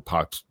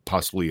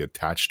possibly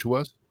attach to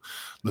us.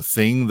 The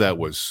thing that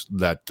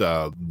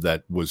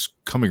was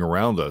coming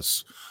around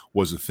us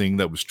was the thing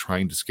that was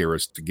trying to scare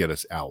us to get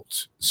us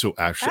out. So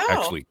actually Oh.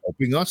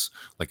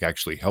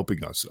 actually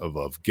helping us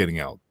of getting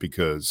out, Oh,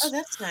 because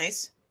that's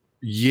nice.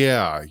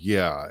 yeah,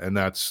 and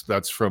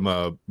that's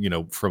from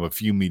from a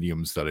few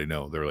mediums that I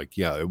know. They're like,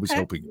 yeah, it was Okay.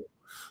 helping you,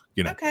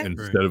 you know, Okay.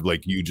 instead of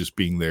like you just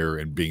being there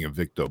and being a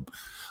victim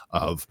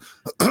of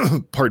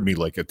pardon me,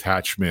 like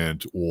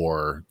attachment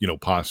or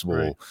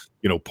possible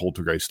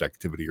poltergeist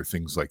activity or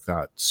things like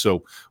that.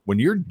 So when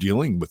you're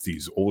dealing with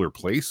these older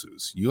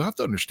places, you have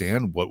to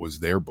understand what was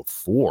there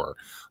before.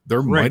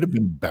 There Right. might have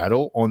been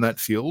battle on that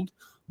field,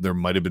 there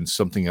might have been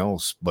something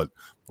else, but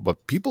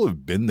people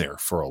have been there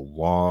for a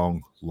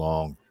long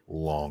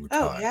Oh,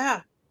 time.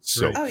 yeah.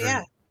 So Right. Oh,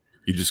 yeah.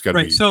 you just got to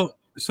Right. be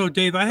So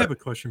Dave, I have a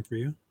question for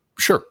you.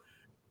 sure.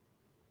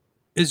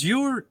 Is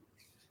your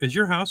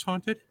house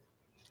haunted?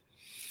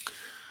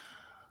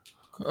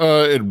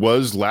 It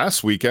was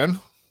last weekend.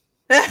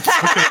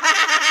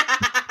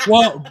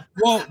 Well,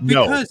 No,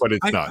 because but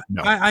it's not.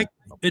 No.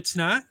 It's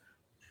not.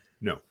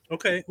 No.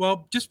 Okay.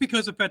 Well, just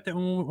because of that,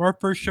 when our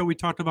first show we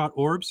talked about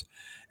orbs,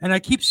 and I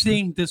keep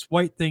seeing this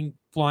white thing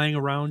flying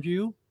around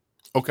you,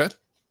 Okay.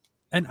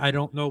 and I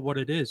don't know what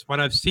it is, but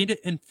I've seen it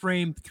in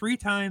frame 3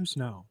 times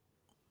now.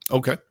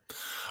 Okay.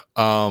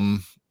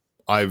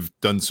 I've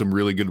done some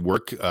really good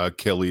work.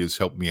 Kelly has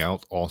helped me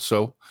out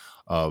also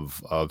of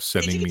Did you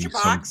sending get me your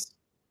some. box?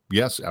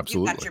 Yes, You got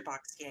absolutely. your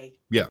box. Yay.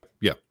 Yeah.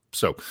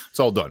 So it's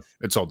all done.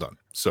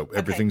 So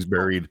everything's cool.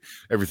 buried.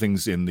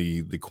 Everything's in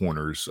the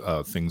corners,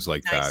 things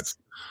like that. Nice.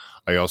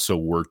 I also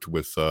worked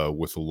with a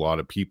lot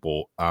of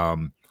people.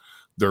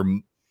 There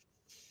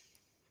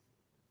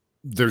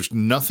there's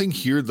nothing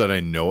here that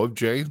I know of,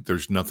 Jay.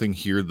 There's nothing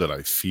here that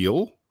I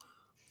feel.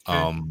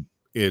 Okay.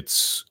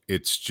 It's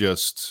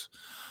just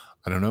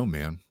I don't know,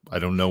 man. I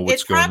don't know what's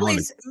It's going probably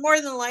on. more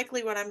than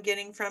likely what I'm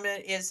getting from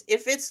it is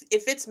if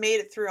it's made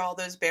it through all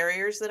those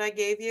barriers that I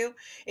gave you,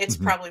 it's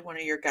Mhm. probably one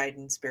of your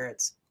guidance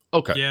spirits.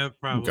 Okay. Yeah, Okay.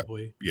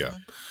 probably. Yeah. Mhm.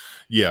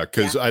 Yeah.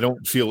 Because I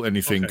don't feel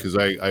anything Okay.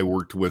 because I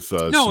worked with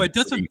No, some it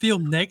doesn't feel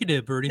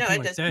negative or No, anything it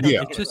like doesn't that. feel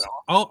Yeah. It's negative just at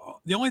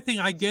all. the only thing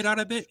I get out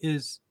of it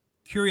is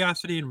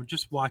curiosity and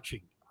just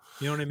watching.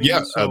 You know what I mean?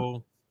 Yeah.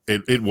 So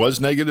It was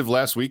negative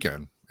last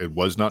weekend. It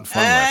was not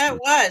fun last It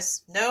week.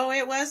 was. No,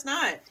 it was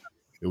not.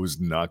 It was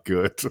not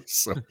good.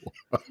 So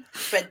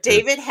But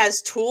David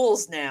has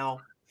tools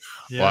now.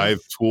 well, I yeah.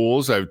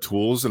 have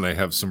tools, and I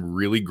have some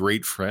really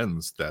great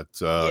friends that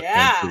answer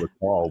Yeah. the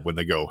call when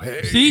they go,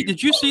 "Hey, See,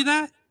 did you see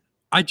that?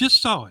 I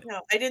just saw it.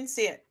 No, I didn't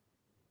see it.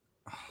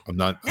 I'm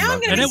not." Now I'm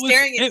going to And be it was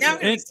staring at. it, Now I'm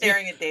going to be it,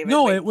 staring at David.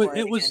 no, waiting for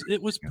it was again.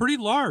 it was pretty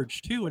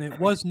large too, and it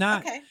was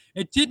not. Okay,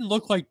 It didn't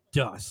look like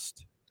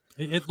dust.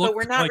 It but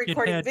we're looked not like it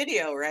recording had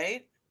video,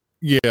 right?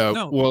 Yeah.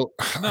 no, Well,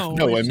 no.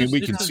 no. I It's mean, just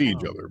we can it's a, see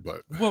each other,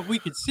 but well, we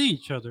could see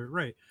each other,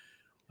 right?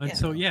 And Yeah.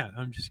 so yeah,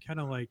 I'm just kind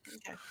of like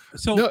Okay.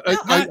 so. no.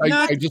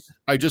 Not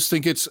I just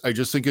think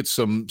it's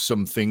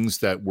some things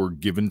that were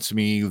given to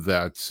me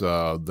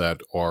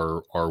that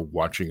are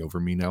watching over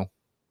me now.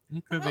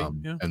 could be,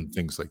 yeah, And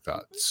things like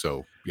that.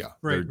 So yeah,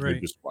 right, they're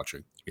right, just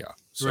watching. Yeah.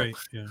 So right,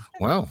 yeah,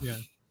 wow. yeah.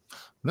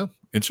 No,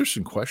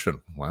 interesting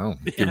question. Wow,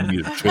 giving Yeah.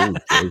 me the chills.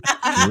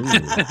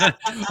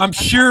 Ooh. I'm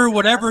sure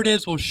whatever it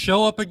is will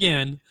show up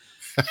again.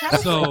 Probably.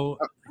 So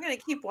I'm going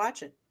to keep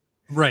watching.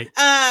 right.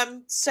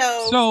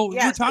 So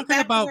yeah, we're talking back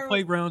to about where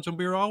playgrounds, and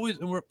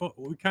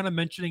we're kind of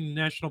mentioning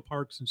national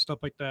parks and stuff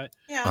like that.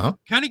 yeah. Uh-huh.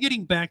 Kind of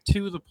getting back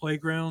to the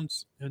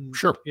playgrounds, and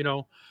Sure.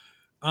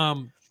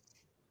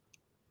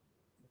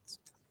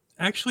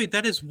 actually,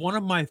 that is one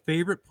of my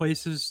favorite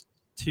places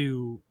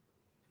to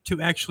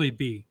actually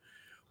be.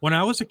 When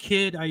I was a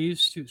kid, I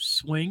used to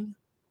swing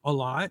a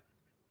lot,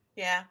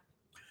 Yeah.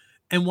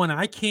 and when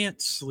I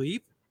can't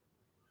sleep,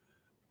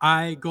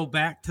 I go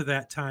back to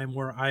that time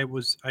where I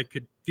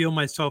could feel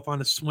myself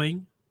on a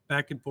swing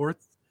back and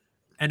forth,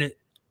 and it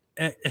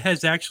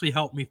has actually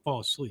helped me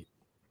fall asleep.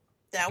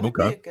 That would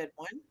be Okay. a good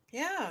one.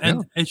 Yeah.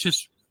 And it's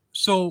just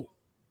so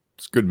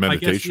It's good I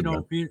guess meditation.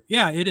 Man.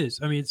 yeah, it is.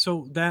 I mean,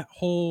 so that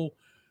whole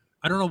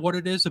I don't know what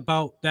it is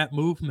about that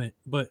movement,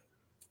 but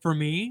for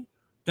me,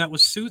 that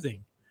was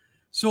soothing.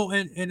 So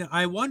and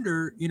I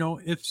wonder,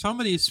 if some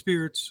of these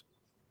spirits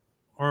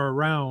are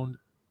around,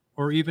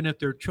 or even if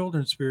they're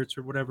children's spirits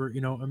or whatever,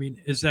 I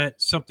mean, is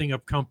that something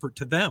of comfort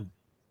to them?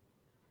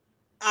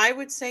 I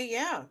would say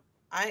yeah.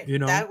 You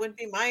know, That would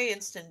be my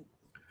instant.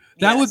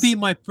 that would be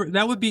Yes.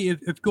 that would be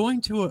if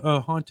going to a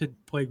haunted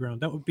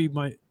playground, that would be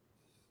my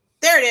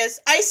There it is.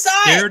 I saw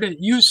there it. it is.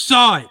 You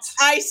saw it.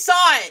 I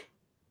saw it.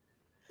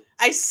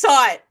 I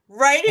saw it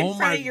right in Oh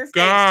front my of your face.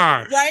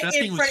 gosh, Right that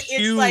in thing was front.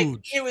 It's like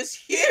huge. it was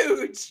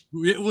huge.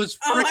 It was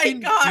Oh my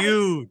freaking gosh.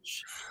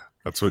 huge.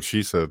 That's what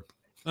she said.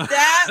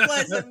 That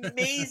was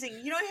amazing.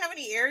 You don't have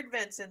any air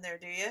vents in there,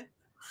 do you?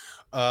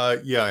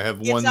 Yeah, I have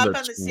It's one up on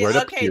that's the ceiling. right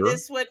up Okay, here.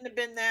 this wouldn't have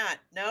been that.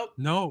 Nope.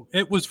 No,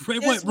 it This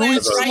went went really right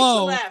to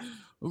slow. left.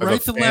 I have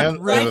a fan. I have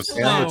Right a to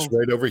fan left. that's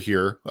right over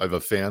here. I have a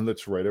fan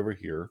that's right over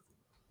here.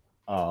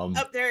 Oh,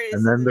 there it is.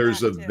 And then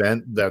there's that a too.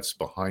 vent that's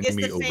behind Is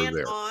me the over fan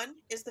there. on?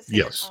 Is the fan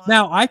Yes. on?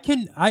 Now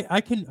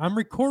I'm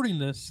recording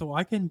this so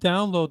I can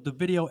download the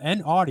video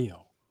and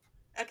audio.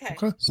 Okay.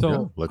 Okay.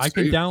 So let's I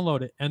can see.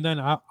 download it, and then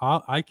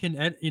I can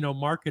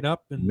mark it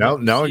up and Now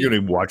let you I'm see going it.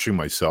 to be watching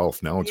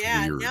myself. Now it's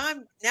Yeah. weird.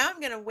 Now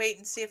I'm gonna wait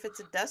and see if it's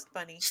a dust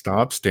bunny.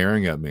 Stop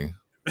staring at me.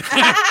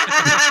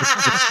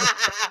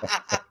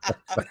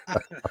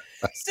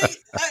 See,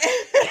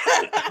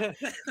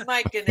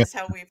 my goodness,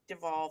 how we've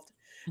devolved.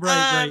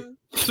 Right.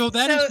 So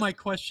that is so- my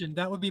question.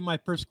 That would be my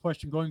first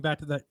question. Going back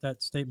to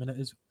that statement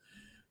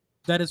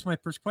that is my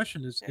first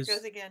question is There it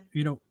goes again.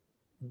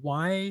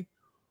 Why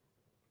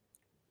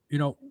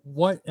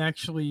what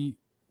actually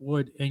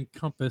would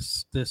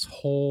encompass this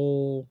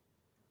whole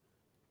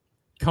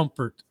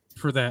comfort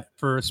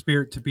for a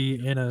spirit to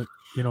be in a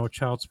a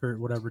child spirit,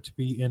 whatever, to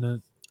be in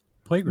a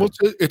playground?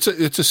 Well, it's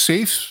a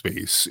safe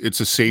space. It's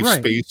a safe Right.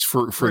 space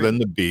for Right. them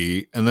to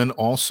be, and then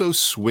also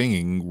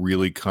swinging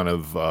really kind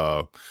of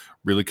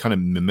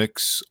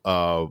mimics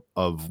of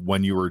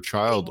when you were a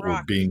child or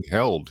rocked. being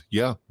held.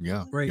 Yeah.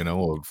 Right.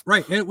 Of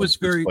Right. It was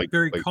just very like-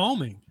 very like-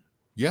 calming.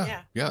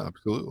 yeah,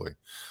 absolutely.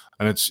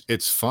 And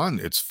it's fun.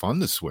 It's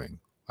fun to swing.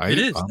 It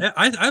is.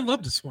 I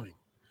love to swing.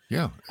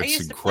 Yeah, I it's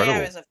used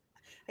incredible. to play.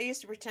 I used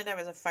to pretend I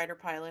was a fighter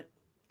pilot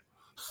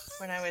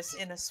when I was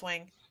in a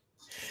swing.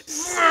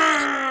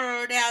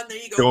 Down there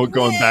you go.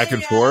 Going back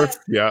and way forth.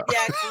 up. Yeah.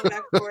 Yeah, going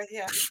back and forth.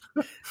 Yeah.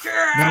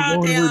 Now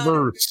going in Down.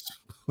 reverse.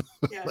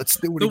 Yeah. Let's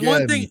do it The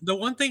again.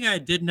 one thing I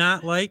did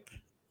not like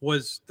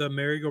was the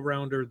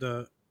merry-go-round, or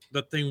the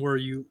thing where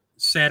you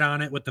sat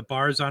on it with the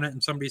bars on it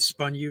and somebody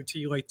spun you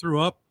till you like threw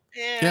up.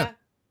 Yeah.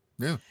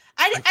 Yeah.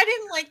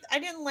 I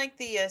didn't like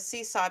the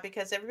seesaw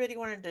because everybody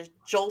wanted to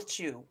jolt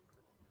you.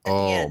 At the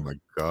Oh end. my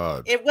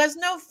god. It was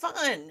no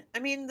fun. I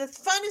mean, the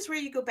fun is where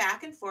you go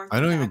back and forth. I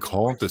don't and even back and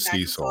call it forth the and back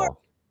and seesaw. forth.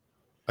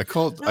 I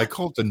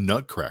call it the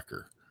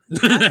nutcracker.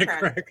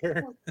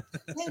 Nutcracker.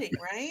 Kidding,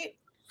 right?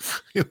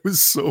 It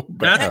was so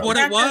bad. That's what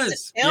it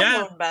was. Yeah.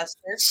 Tailbone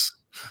buster.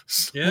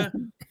 So Yeah.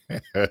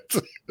 bad.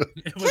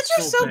 It was Kids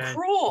are so bad.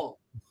 cruel.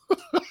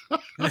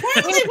 Why do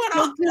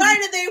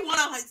they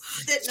want to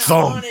sit in a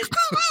Thump.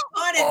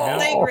 haunted Oh.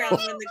 playground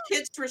when the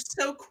kids were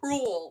so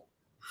cruel?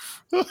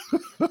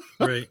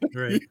 Right.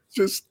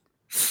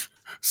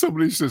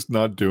 Somebody's just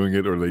not doing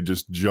it, or they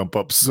just jump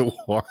up so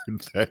hard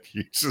that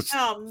you just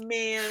Oh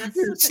man,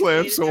 you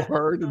slam so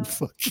hard and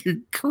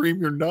fucking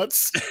cream your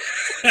nuts.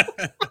 I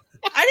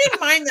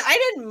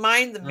didn't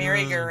mind the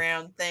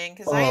merry-go-round thing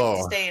because I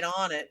stayed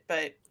on it,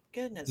 but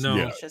goodness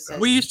gracious,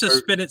 we used to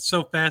spin it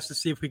so fast to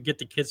see if we could get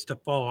the kids to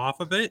fall off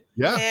of it.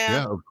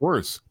 Yeah, of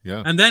course.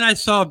 Yeah. And then I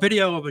saw a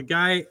video of a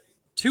guy,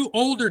 two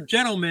older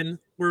gentlemen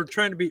were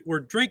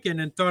drinking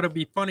and thought it'd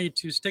be funny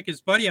to stick his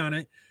buddy on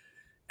it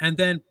and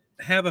then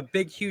have a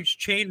big, huge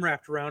chain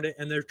wrapped around it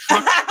and their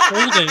truck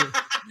holding.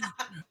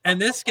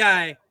 And this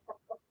guy,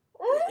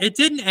 it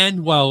didn't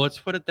end well. Let's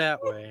put it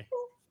that way.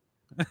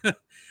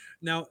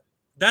 Now,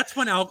 that's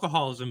when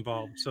alcohol is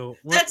involved. So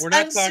we're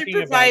not talking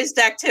about unsupervised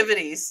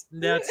activities.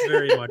 That's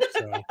very much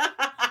so.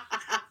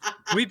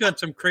 We've done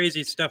some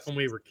crazy stuff when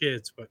we were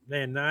kids, but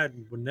man, I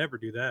would never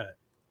do that.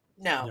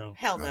 No,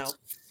 hell no. That's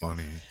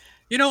funny.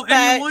 You know,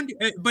 and you wonder,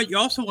 but you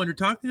also wonder,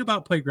 talking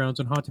about playgrounds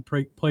and haunted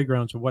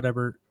playgrounds or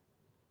whatever,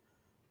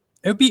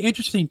 it would be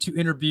interesting to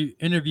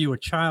interview a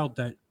child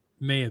that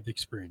may have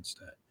experienced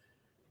that.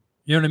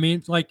 You know what I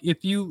mean? Like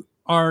if you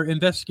are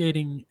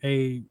investigating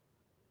a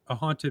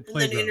haunted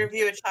playground, and then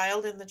interview a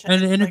child in the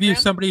and interview playground?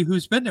 somebody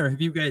who's been there.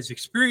 Have you guys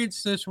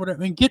experienced this?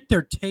 Whatever, and get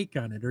their take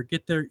on it or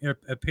get their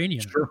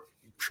opinion. Sure.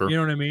 You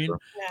know what I mean?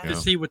 Yeah. To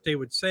see what they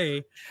would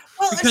say,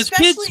 Well, because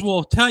kids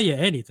will tell you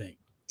anything.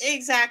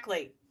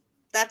 Exactly.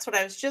 That's what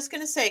I was just going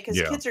to say, because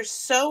kids are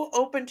so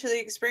open to the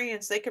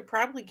experience, they could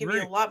probably give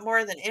you a lot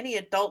more than any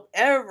adult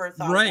ever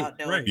thought about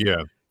knowing.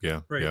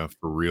 Yeah,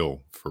 for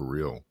real.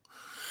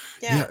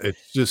 Yeah.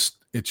 It's just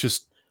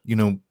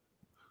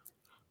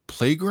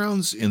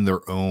playgrounds in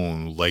their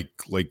own, like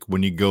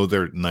when you go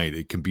there at night,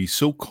 it can be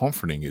so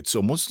comforting. It's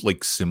almost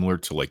like similar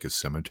to like a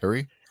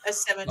cemetery. A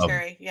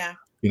cemetery, yeah.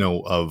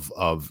 Of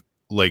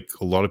like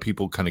a lot of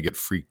people kind of get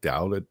freaked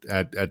out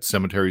at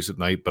cemeteries at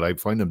night, but I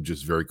find them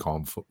just very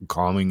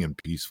calming and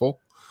peaceful.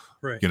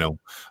 Right. And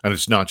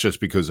it's not just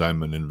because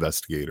I'm an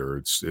investigator.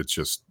 It's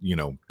just,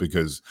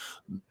 because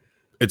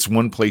it's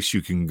one place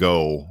you can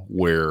go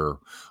where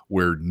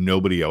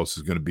nobody else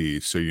is going to be,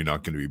 so you're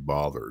not going to be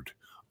bothered.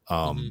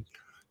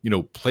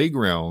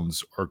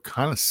 Playgrounds are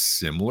kind of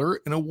similar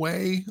in a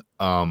way.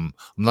 I'm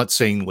not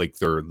saying like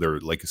they're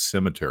like a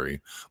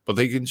cemetery, but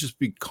they can just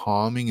be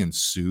calming and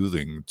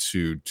soothing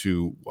to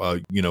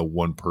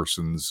one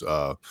person's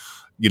like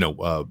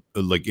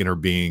inner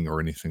being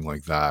or anything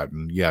like that.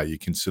 And yeah, you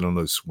can sit on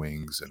those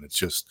swings, and it's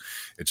just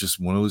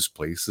one of those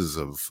places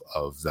of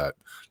that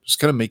just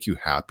kind of make you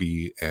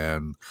happy.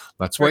 And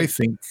that's why I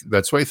think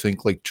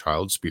like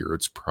child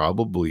spirits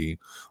probably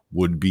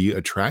would be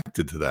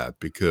attracted to that,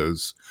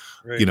 because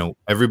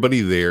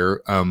everybody there,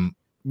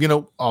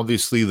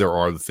 obviously there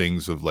are the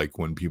things of like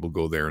when people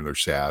go there and they're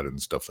sad and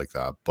stuff like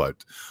that,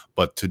 but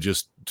to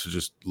just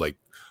like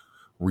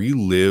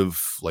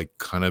relive like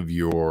kind of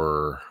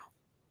your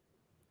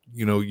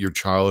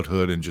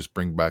childhood and just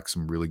bring back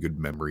some really good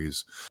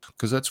memories,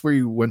 because that's where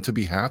you went to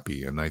be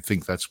happy, and I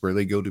think that's where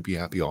they go to be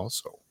happy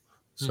also.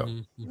 So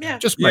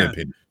just my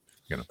opinion.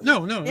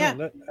 No.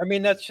 I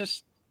mean, that's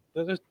just,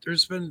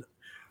 there's been,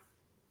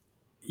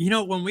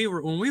 when we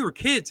were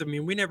kids, I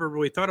mean, we never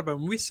really thought about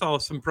it. We saw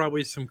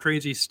probably some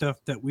crazy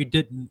stuff that we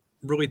didn't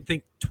really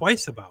think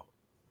twice about.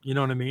 You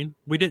know what I mean?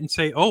 We didn't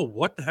say, "Oh,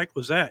 what the heck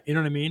was that?" You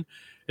know what I mean?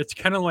 It's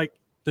kind of like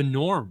the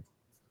norm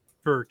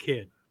for a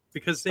kid,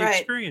 because they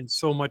experience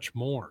so much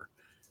more.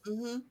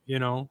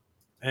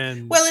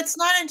 And well, it's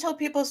not until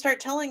people start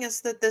telling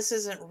us that this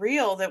isn't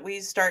real that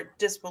we start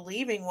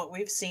disbelieving what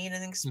we've seen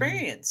and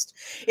experienced.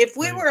 If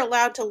we were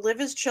allowed to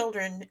live as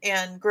children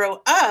and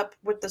grow up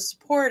with the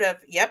support of,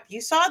 yep,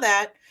 you saw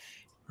that,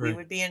 we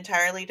would be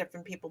entirely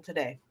different people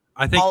today.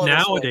 I think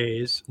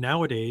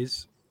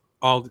nowadays,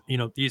 all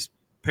these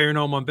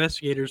paranormal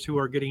investigators who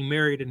are getting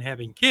married and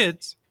having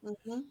kids,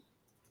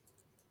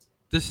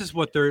 this is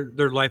what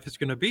their life is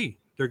going to be.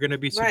 They're going to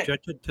be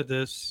subjected to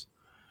this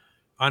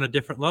on a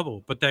different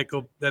level. But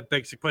that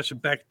begs the question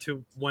back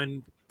to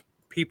when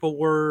people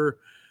were,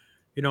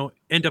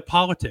 into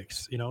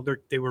politics.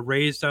 They were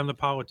raised on the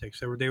politics.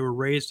 They were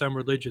raised on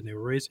religion. They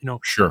were raised,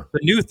 Sure. The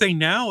new thing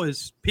now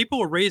is people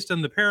were raised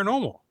on the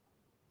paranormal.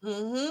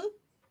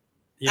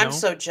 I'm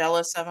so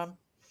jealous of them.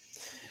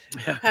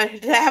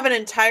 To have an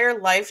entire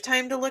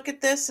lifetime to look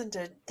at this and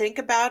to think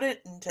about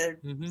it and to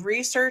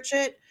research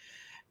it.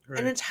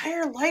 An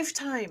entire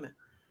lifetime.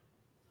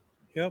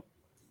 Yep.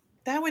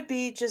 That would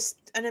be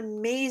just an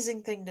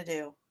amazing thing to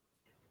do.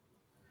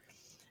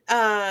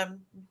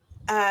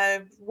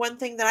 One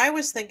thing that I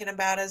was thinking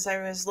about as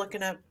I was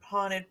looking up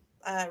haunted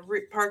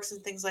parks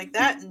and things like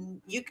that,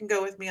 and you can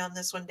go with me on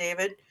this one,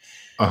 David.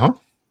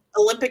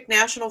 Olympic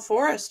National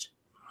Forest.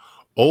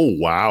 Oh,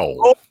 wow.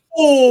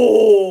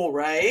 Oh,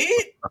 right.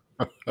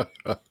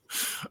 That's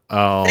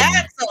Um,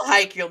 a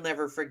hike you'll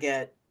never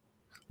forget.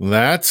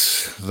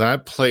 that's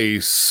that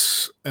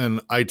place,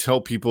 and I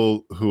tell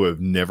people who have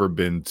never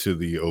been to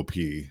the OP,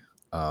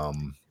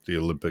 the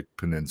Olympic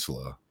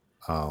Peninsula.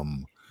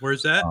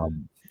 Where's that?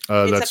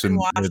 It's That's up in in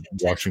Washington.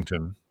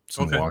 Washington. It's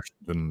in Okay.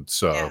 Washington.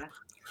 Yeah.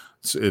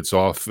 It's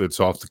off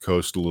the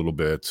coast a little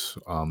bit.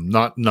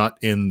 Not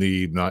in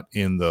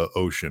the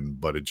ocean,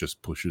 but it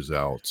just pushes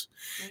out.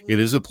 It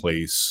is a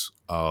place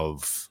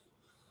of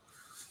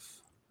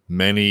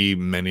many,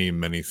 many,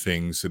 many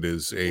things. It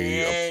is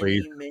a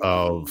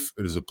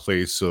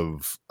place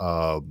of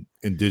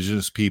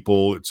indigenous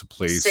people. It's a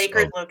place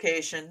sacred of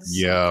locations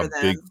for them.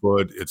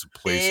 Bigfoot. It's a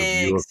place of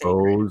Big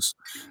UFOs.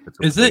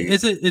 It's a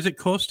Is place, it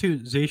close to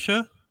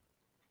Zaisha?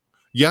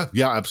 Yeah,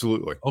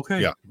 absolutely.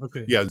 Okay. Yeah.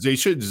 Okay. Yeah,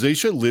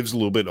 Zaisha lives a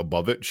little bit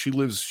above it.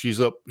 She's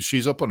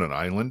up on an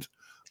island.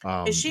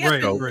 Is she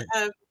right, up in? right.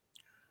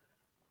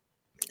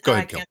 Go I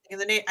ahead, Kel. can't think of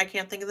the name. I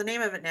can't think of the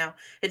name of it now.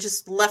 It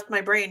just left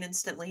my brain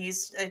instantly.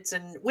 It's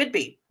in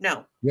Whidbey.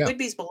 No, Yeah.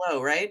 Whidbey's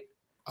below, right?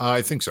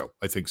 I think so.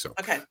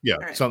 Okay. Yeah, All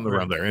right. something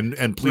around there.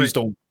 And please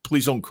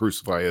Right. don't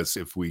crucify us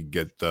if we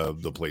get the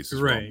places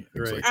wrong. Right.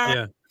 Things Right. like that.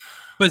 Yeah.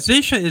 But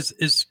Zaisha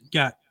is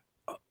got.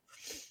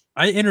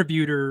 I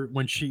interviewed her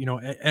when she,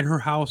 at her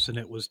house, and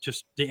it was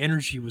just the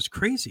energy was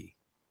crazy.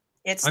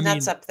 It's I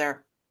nuts mean, up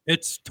there.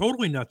 It's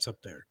totally nuts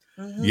up there.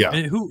 Mhm. Yeah.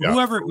 And yeah,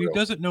 whoever for who real.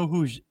 doesn't know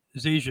who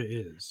Zaisha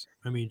is,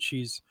 I mean,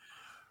 she's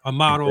a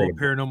model,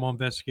 Incredible. paranormal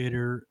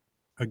investigator,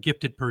 a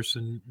gifted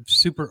person,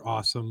 super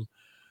awesome.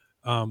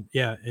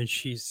 Yeah, and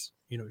she's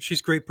she's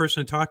a great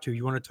person to talk to.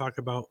 You want to talk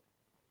about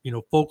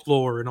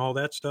folklore and all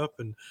that stuff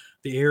and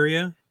the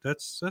area.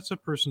 That's a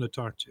person to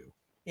talk to.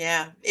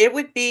 Yeah, it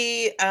would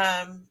be.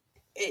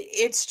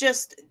 It's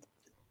just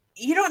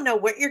you don't know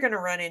what you're going to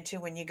run into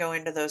when you go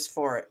into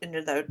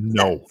that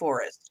No.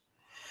 forest.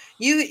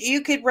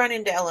 You could run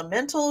into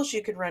elementals,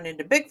 you could run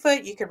into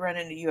Bigfoot, you could run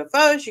into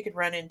UFOs, you could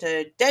run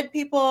into dead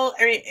people.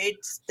 I mean,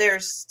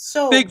 there's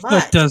so Bigfoot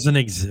much. doesn't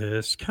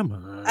exist. Come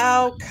on.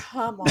 Oh,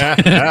 come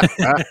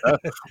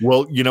on.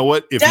 Well, you know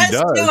what? If he That's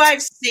does, who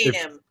I've seen if-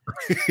 him.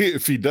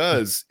 if he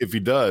does,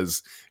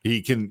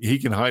 he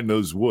can hide in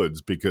those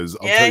woods because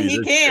I'll Yeah, tell you he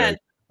this, can. Jay.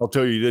 I'll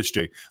tell you this,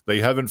 Jay. They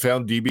haven't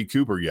found DB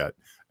Cooper yet,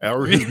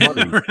 or his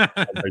money.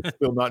 They're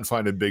still not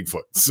finding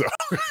Bigfoot. So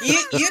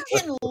You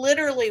can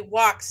literally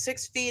walk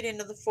 6 feet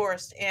into the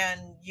forest and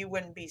you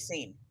wouldn't be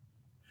seen.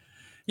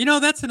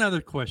 That's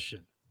another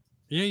question.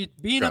 Being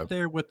Okay. up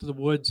there with the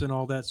woods and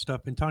all that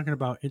stuff and talking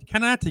about it,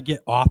 kind of not to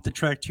get off the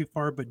track too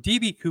far, but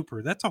DB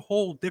Cooper, that's a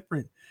whole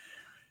different.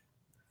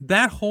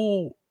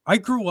 I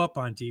grew up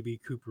on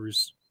DB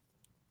Cooper's,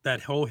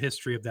 that whole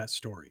history of that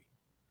story.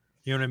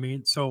 You know what I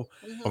mean? So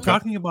Mhm.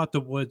 talking about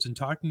the woods and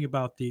talking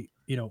about the,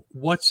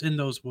 what's in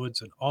those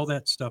woods and all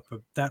that stuff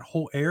of that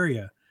whole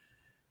area,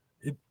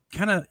 it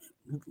kind of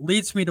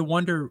leads me to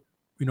wonder,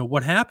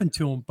 what happened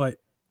to him. But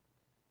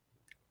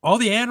all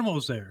the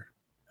animals there,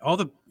 all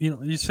the,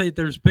 you say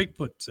there's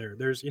Bigfoots there.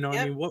 There's, I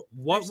Yep. mean, what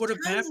There's would have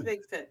tons of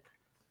happened? Bigfoot.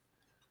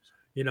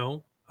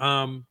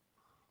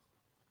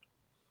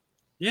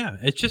 Yeah,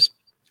 it's just,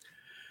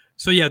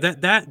 so yeah,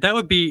 that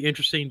would be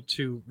interesting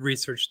to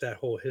research that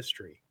whole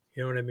history.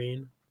 You know what I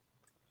mean?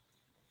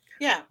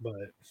 Yeah.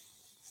 But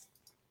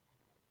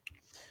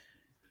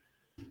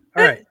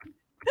all right.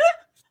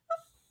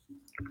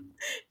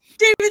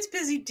 David's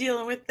busy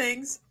dealing with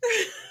things.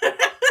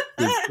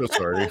 I'm so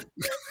sorry.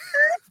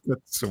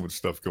 That's so much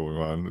stuff going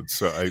on.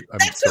 It's I'm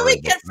That's what sorry we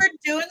about get for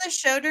doing the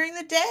show during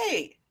the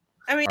day.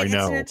 I mean, I it's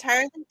know. an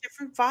entirely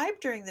different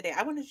vibe during the day.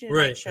 I want to do night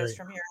Right, shows right.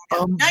 from here on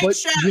out. Night but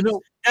shows.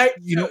 night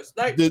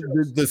Night the,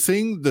 shows.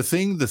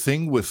 the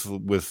thing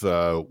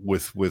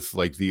with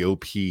like the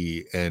OP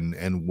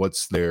and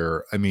what's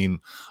there. I mean,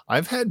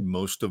 I've had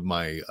most of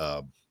my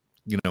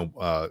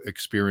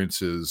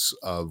experiences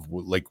of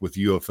like with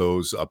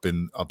UFOs up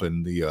in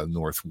the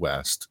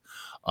Northwest.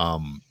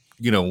 Um,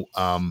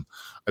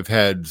 I've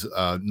had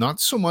not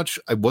so much.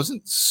 I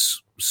wasn't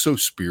so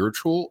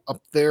spiritual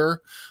up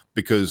there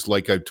because,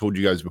 like I've told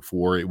you guys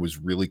before, it was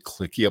really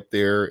cliquey up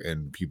there,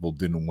 and people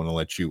didn't want to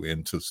let you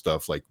into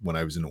stuff. Like when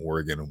I was in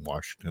Oregon and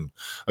Washington,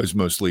 I was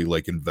mostly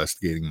like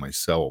investigating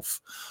myself.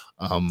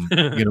 Well,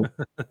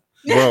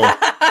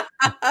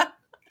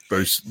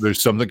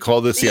 there's something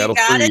called the You Seattle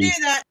gotta Freeze.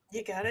 do that.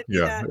 You gotta do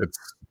Yeah, that. it's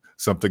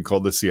something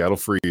called the Seattle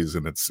Freeze,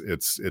 and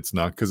it's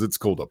not because it's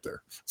cold up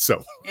there.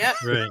 So Yep.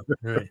 Right.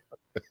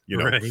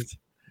 Right.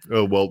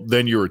 oh well,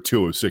 then you're a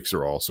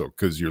 206er also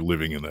because you're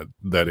living in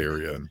that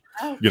area, and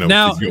Oh,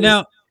 Now, 'cause you-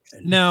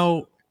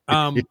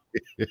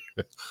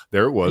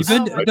 there it was.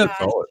 You've been Oh my to gosh.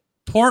 Saw it.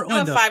 Portland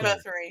oh, up there.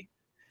 503.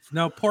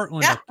 No,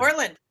 Portland. Yeah, up there.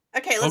 Portland.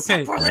 Okay, let's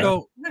Okay, talk Portland.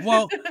 so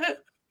well,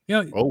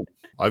 Oh,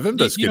 I've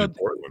investigated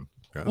Portland.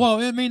 Yeah.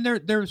 well, I mean,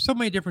 there's so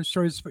many different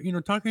stories.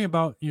 Talking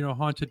about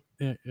haunted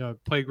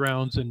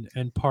playgrounds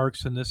and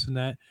parks and this and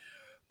that,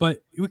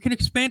 but we can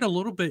expand a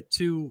little bit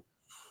to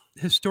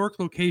historic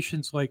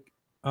locations like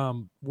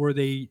where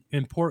they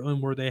in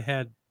Portland where they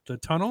had the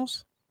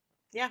tunnels.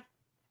 Yeah,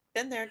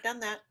 been there, done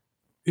that.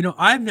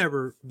 I've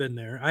never been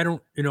there. I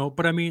don't,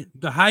 but I mean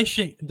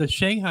the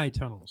Shanghai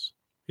tunnels.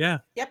 Yeah.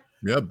 Yep.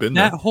 Yeah, been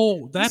That there.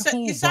 whole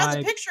You saw the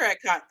vibe. picture I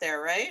caught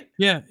there, right?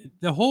 Yeah,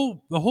 the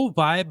whole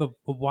vibe of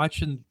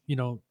watching,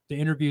 the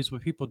interviews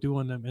with people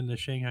doing them in the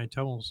Shanghai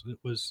tunnels, it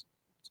was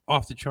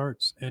off the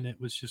charts, and it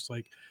was just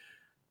like,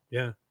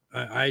 yeah,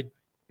 I'd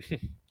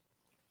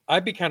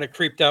be kind of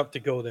creeped out to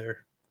go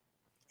there.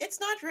 It's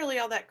not really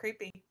all that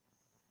creepy.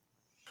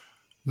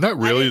 Not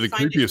really. The I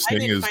creepiest thing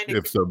didn't is find it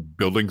if the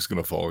building's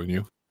going to fall on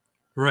you.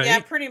 Right? Yeah,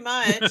 pretty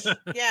much.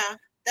 Yeah,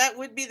 that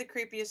would be the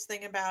creepiest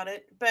thing about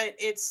it. But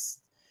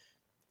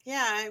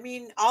I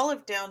mean, all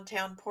of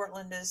downtown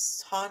Portland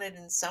is haunted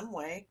in some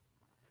way.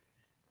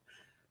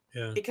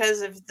 Yeah.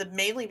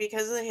 Mainly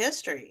because of the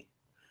history.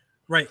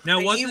 Right. Now,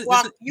 you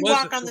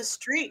walk on the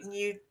street and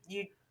you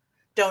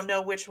don't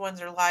know which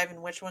ones are alive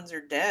and which ones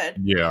are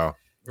dead. Yeah.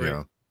 Right.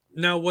 Yeah.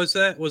 Now, was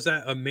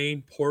that a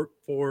main port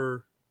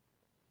for?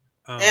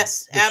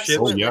 Yes, the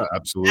absolutely. Oh, yeah,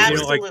 absolutely.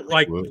 Absolutely.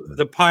 Like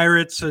the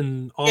pirates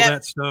and all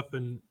that stuff,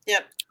 and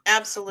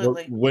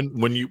absolutely.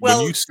 When you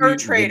see fur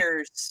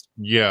traders.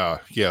 Yeah.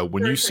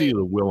 When Fur you see traders.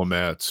 the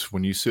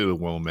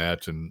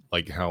Willamette, and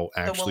like how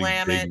actually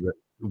big the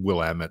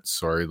Willamette,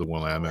 the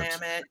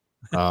Willamette.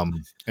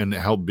 And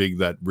how big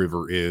that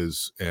river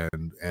is,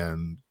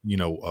 and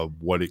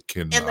what it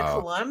can, and the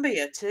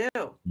Columbia too.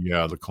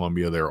 Yeah, the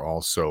Columbia there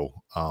also.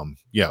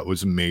 It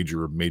was a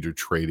major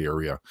trade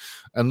area,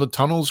 and the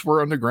tunnels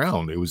were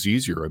underground. It was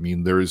easier. I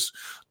mean, there's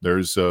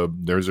a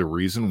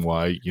reason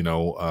why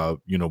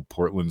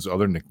Portland's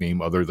other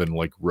nickname, other than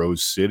like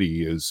Rose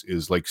City,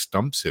 is like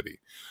Stump City,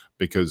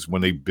 because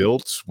when they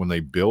built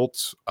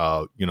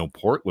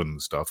Portland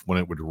and stuff, when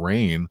it would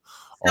rain,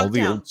 all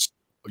the old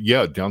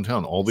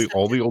downtown, all the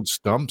old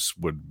stumps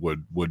would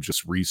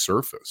just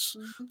resurface.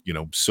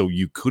 So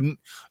you couldn't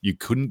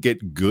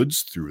get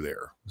goods through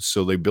there,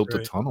 so they built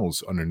the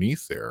tunnels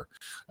underneath there,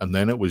 and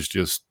then it was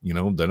just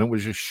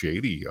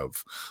shady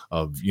of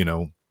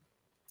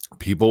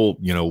people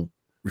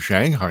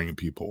Shanghaiing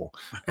people,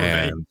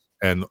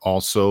 and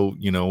also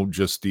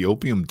just the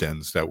opium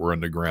dens that were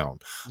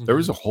underground. There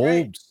was a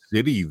whole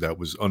city that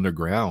was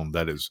underground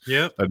that is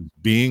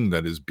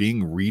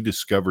being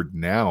rediscovered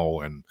now.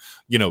 And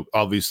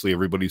obviously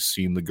everybody's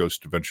seen the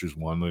Ghost Adventures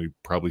one. They've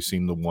probably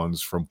seen the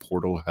ones from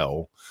Portal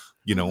Hell,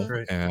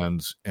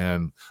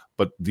 and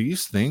but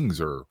these things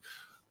are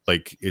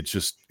like,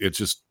 it's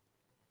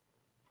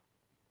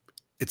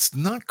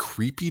not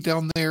creepy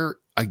down there.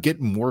 I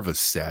get more of a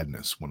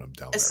sadness when I'm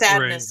down there.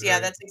 Sadness,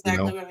 that's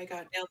exactly what I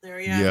got down there.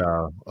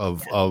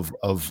 Of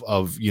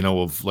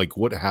like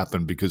what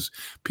happened, because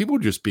people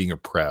just being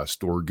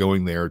oppressed or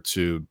going there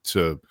to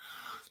I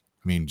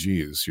mean,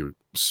 geez, you're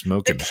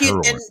smoking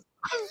heroin.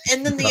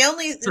 And then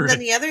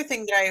the other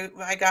thing that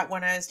I got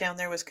when I was down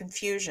there was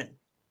confusion.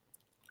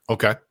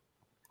 Okay.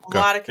 A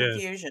lot of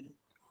confusion.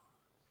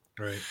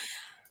 Right.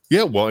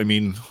 Yeah, well, I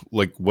mean,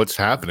 like, what's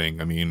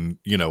happening? I mean,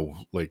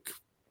 like,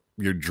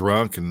 you're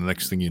drunk, and the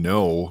next thing you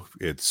know,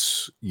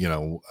 it's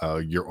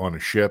you're on a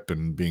ship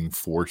and being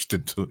forced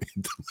into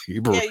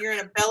labor. Yeah, you're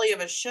in a belly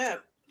of a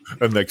ship.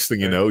 And next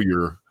thing you know,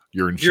 you're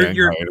in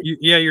Shanghai.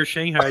 You're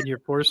Shanghai, and you're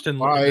forced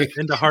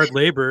into hard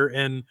labor.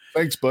 And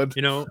thanks, bud.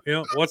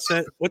 What's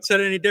that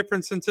any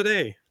difference than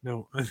today?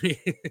 No.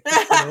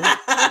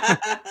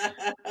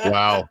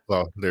 Wow.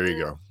 Well, there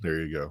you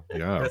go.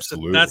 Yeah,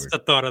 absolutely. That's the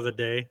thought of the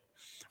day.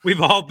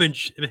 We've all been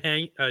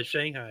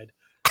Shanghaied.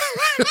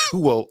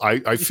 Well,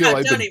 I feel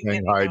I've been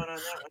Shanghaied.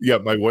 Yeah,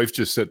 my wife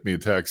just sent me a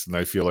text, and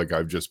I feel like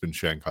I've just been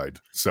Shanghaied.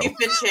 So you've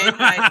been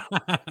Shanghaied.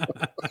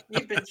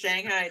 You've been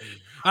Shanghaied.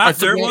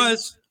 There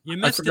was. You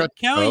missed it,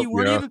 Kelly. You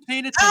weren't even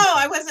paying attention. Oh,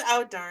 I wasn't.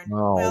 Oh, darn.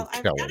 Oh, well,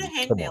 I've Kelly, got a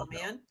hangnail,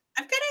 man.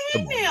 I've got a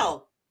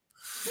hangnail.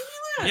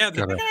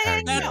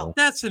 Yeah,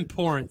 that's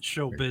important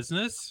show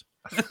business.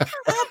 We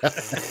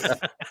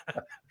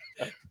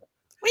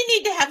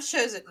need to have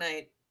shows at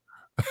night.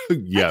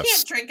 Yes. I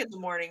can't drink in the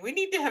morning. We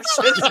need to have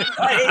shows at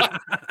night.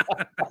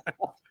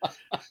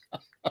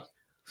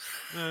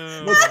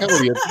 What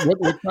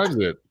time is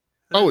it?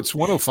 Oh, it's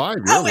 1:05.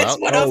 You're allowed. It's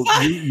 1:05.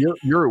 Oh,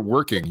 you're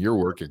working. You're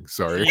working.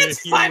 Sorry.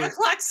 It's 5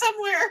 o'clock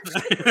somewhere.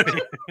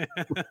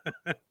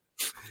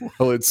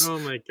 Well, it's oh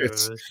my god,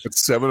 it's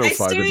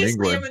 7:05 in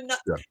England.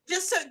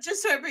 Just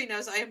so everybody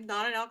knows, I am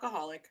not an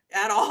alcoholic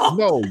at all.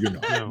 No, you're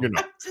not. No. You're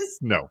not.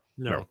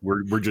 No.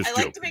 We're just I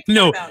like joking. to make fun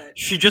about it.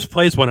 She just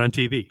plays one on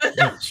TV.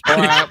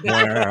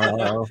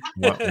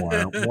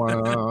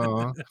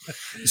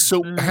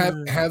 So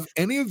have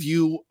any of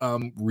you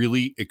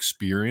really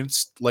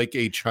experienced like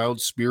a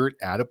child spirit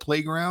at a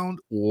playground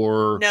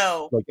or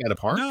like at a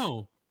park?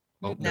 No.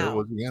 Oh, there it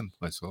was again.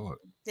 I saw it.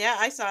 Yeah,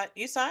 I saw it.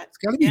 You saw it? It's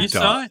got to be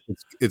dust.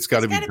 It's got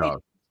to be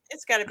dust.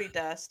 It's got to be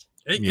dust.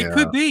 It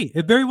could be.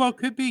 It very well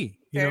could be.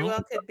 Very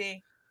well could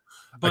be.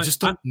 But I just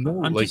don't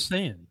know. I'm just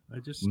saying.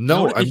 I'm just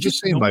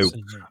saying.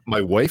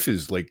 My wife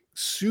is like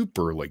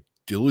super like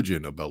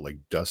diligent about like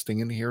dusting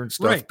in here and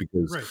stuff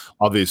because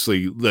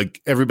obviously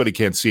like everybody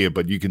can't see it,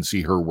 but you can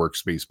see her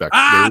workspace back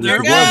there.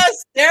 There it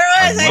was.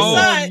 I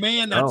saw it.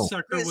 Man, that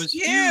sucker was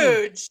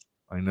huge.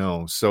 I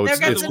know. So There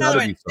it's comes another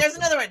gotta be one. There's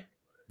something. another one.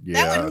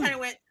 Yeah. That one kind of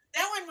went.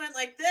 That one went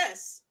like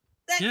this.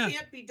 That Yeah.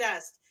 can't be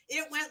dust.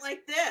 It went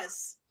like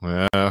this.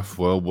 Yeah.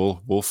 Well,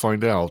 we'll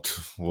find out.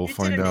 We'll It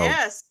find did an out.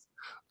 S.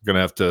 We're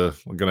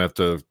gonna have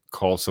to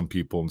call some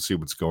people and see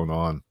what's going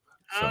on.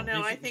 Oh So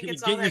no, I think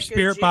it's Get all your that good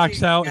spirit juju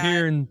box you out got.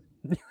 here and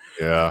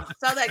yeah.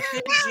 It's all that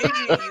good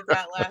juju you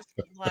got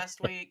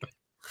last week.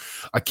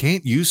 I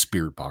can't use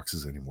spirit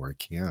boxes anymore. I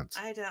can't.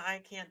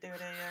 I can't do it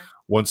either.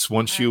 Once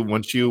you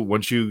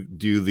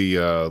do the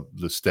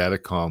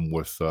Staticom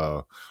with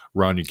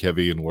Ron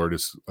Yakevi and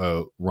Lourdes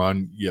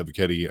Ron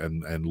Yakevi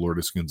and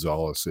Lourdes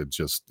Gonzalez, it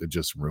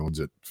just ruins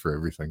it for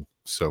everything.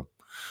 So,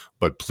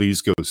 but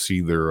please go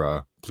see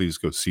their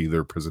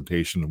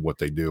presentation and what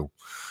they do.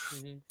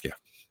 Mm-hmm. Yeah.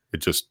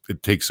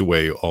 It takes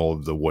away all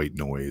of the white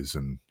noise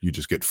and you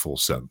just get full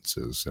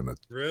sentences and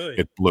really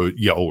it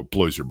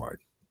blows your mind.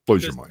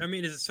 Blows your mind. I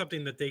mean, is it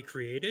something that they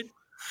created?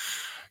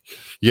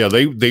 Yeah,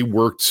 they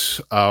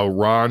worked.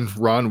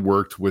 Ron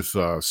worked with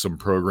some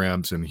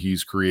programs, and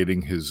he's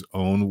creating his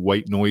own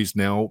white noise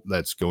now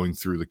that's going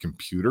through the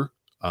computer.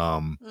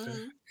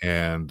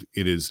 And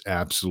it is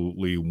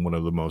absolutely one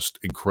of the most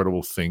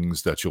incredible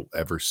things that you'll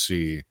ever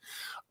see.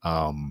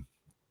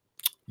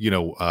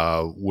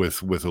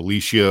 With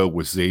Alicia,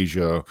 with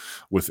Zasia,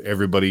 with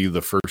everybody,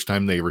 the first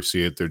time they ever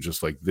see it, they're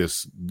just like,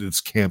 this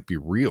can't be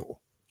real.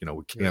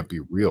 It can't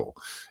be real.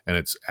 And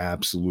it's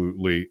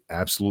absolutely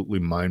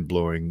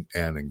mind-blowing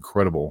and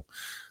incredible.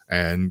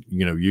 And,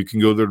 you can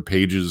go to their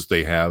pages.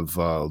 They have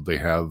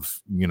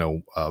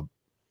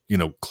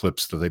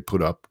clips that they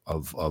put up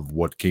of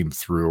what came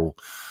through.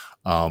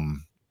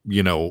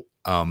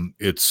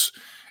 It's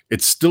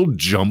still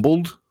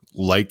jumbled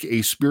like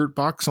a spirit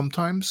box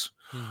sometimes.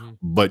 Mm-hmm.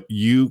 But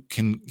you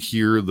can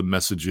hear the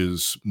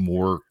messages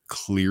more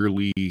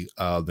clearly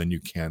than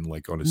you can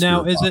like on a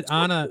now. Is box it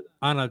on a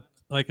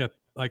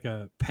like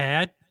a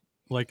pad,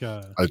 like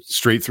a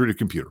straight through the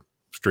computer?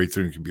 Straight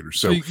through the computer.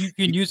 So you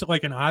can use it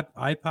like an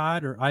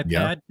iPod or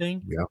iPad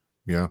thing.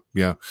 Yeah.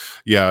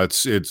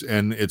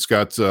 It's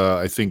got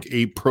I think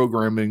 8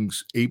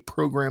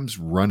 programs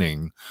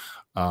running.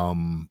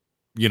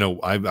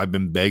 I've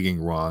been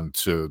begging Ron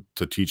to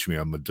teach me.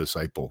 I'm a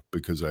disciple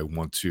because I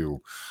want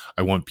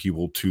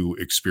people to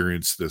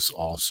experience this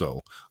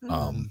also.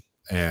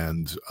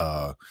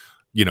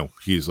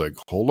 He's like,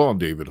 hold on,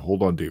 David,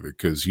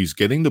 because he's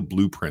getting the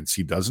blueprints.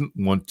 He doesn't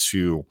want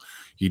to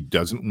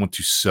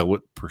sell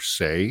it per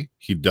se.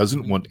 He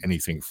doesn't want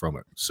anything from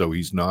it. So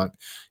he's not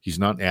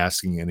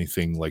asking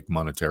anything like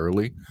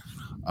monetarily.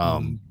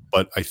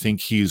 But I think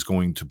he's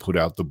going to put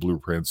out the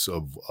blueprints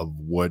of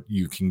what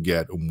you can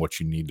get and what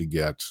you need to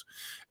get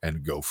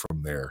and go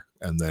from there.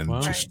 And then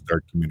just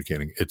start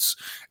communicating. It's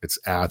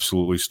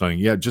absolutely stunning.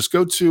 Yeah. Just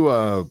go to,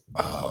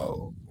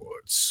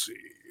 let's see,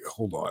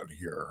 hold on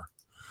here.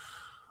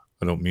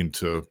 I don't mean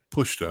to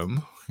push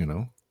them,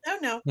 Oh,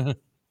 no.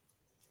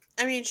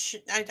 I mean,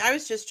 I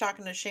was just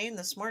talking to Shane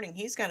this morning.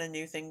 He's got a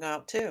new thing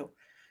out too.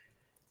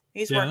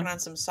 He's working on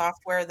some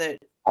software that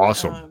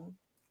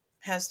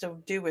has to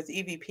do with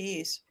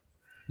EVPs.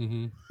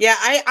 Mm-hmm. Yeah,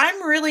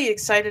 I'm really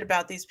excited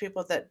about these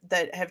people that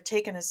have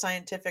taken a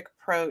scientific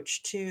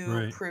approach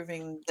to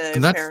proving the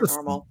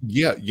paranormal.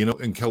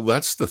 And Kel,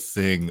 that's the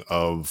thing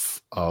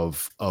of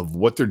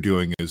what they're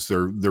doing is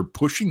they're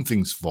pushing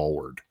things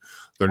forward.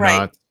 They're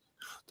not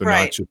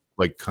just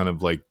like kind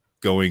of like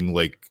going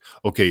like,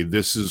 okay,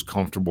 this is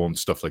comfortable and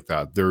stuff like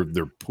that. They're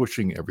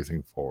pushing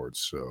everything forward.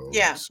 So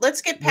yeah,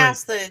 let's get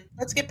past the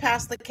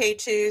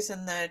K2s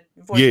and the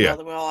voice.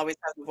 We'll always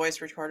have the voice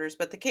recorders,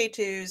 but the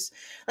K2s,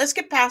 let's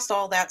get past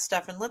all that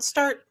stuff and let's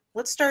start.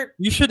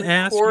 You should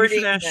ask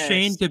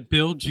Shane to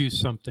build you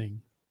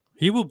something.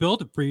 He will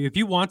build it for you. If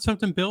you want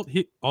something built,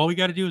 all we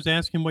got to do is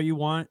ask him what you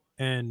want.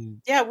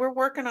 And yeah, we're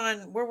working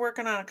on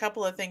a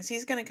couple of things.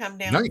 He's going to come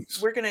down. Nice.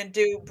 We're going to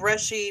do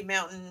Brushy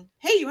Mountain.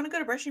 Hey, you want to go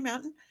to Brushy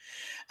Mountain?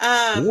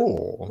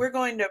 We're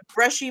going to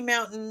Brushy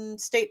Mountain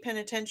State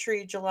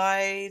Penitentiary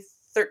July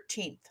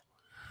 13th.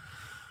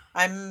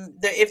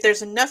 If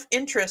there's enough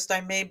interest, I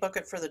may book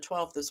it for the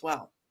 12th as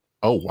well.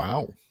 Oh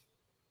wow.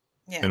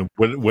 Yeah. And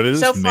what is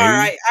so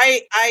far?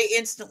 I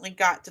instantly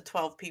got to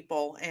 12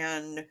 people,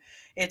 and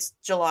it's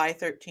July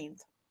 13th.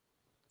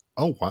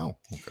 Oh wow.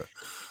 Okay.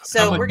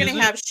 So we're gonna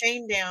have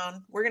Shane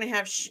down. We're gonna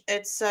have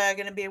it's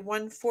gonna be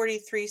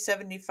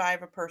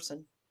 $143.75 a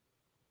person.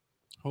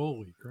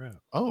 Holy crap!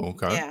 Oh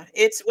okay. Yeah,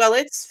 it's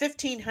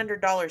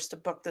 $1,500 to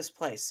book this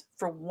place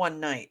for one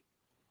night,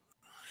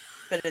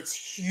 but it's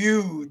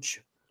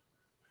huge.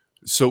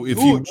 So if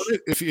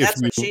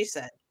that's what she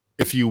said.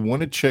 If you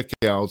want to check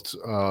out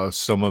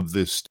some of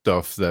this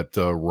stuff that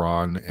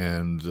Ron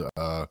and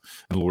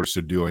Lourdes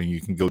are doing, you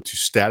can go to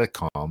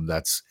Staticom.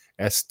 That's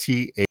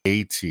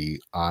STATICOM,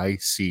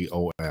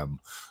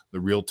 the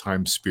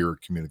real-time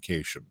spirit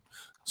communication.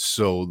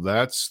 So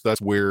that's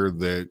where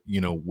the,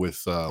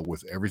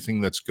 with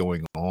everything that's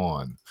going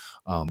on,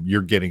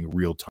 you're getting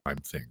real time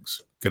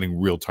things, getting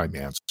real time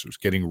answers,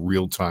 getting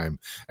real time,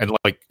 and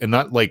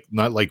not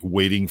like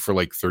waiting for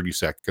like 30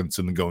 seconds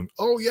and then going,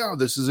 oh yeah,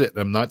 this is it.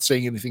 I'm not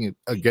saying anything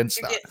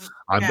against that.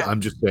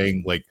 I'm just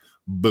saying, like,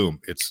 boom,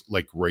 it's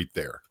like right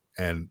there,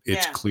 and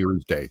it's clear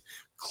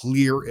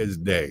as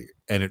day,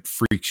 and it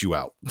freaks you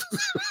out.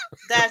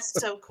 That's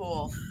so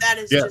cool. That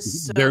is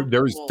just so cool.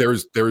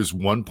 There's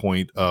one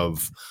point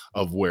of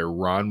where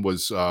Ron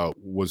was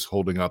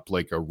holding up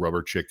like a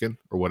rubber chicken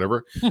or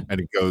whatever, and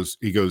he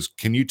goes,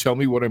 can you tell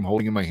me what I'm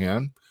holding in my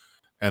hand?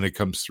 And it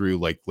comes through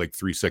like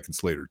 3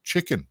 seconds later,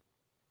 chicken.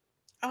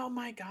 Oh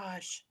my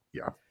gosh.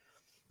 Yeah.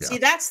 See,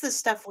 that's the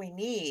stuff we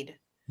need.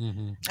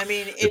 Mm-hmm. I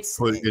mean,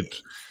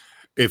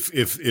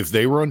 if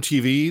they were on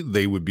TV,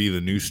 they would be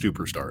the new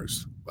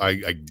superstars. I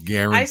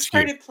guarantee. I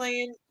started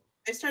playing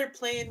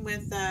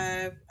with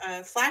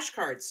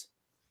flashcards.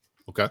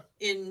 Okay.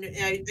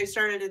 I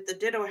started at the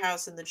Ditto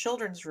House in the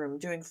children's room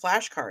doing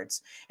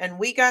flashcards, and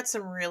we got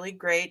some really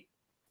great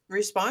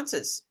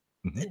responses,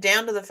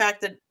 down to the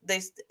fact that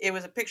it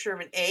was a picture of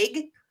an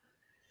egg,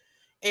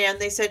 and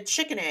they said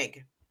chicken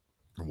egg.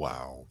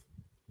 Wow.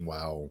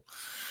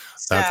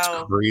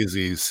 That's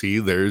crazy. See,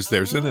 there's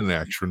an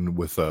interaction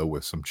with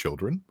some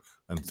children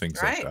and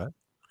things like that.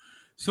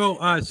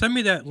 So send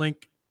me that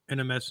link in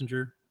a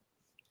messenger.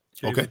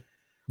 David. Okay.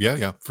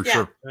 Yeah, for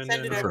sure.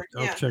 Send it over.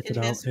 I'll check it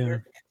out.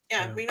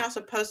 Yeah, we can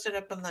also post it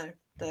up on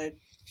the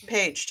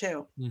page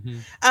too.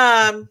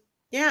 Mm-hmm.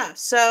 Yeah.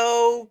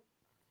 So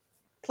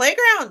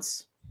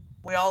playgrounds,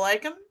 we all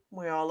like them.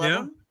 We all love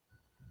them.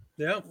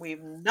 Yeah.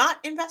 We've not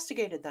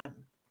investigated them.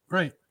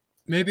 Right.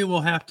 Maybe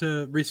we'll have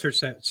to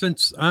research that,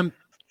 since I'm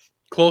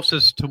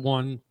closest to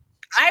one.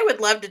 I would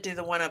love to do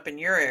the one up in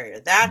your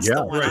area. That's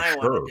the one I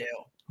want to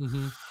do.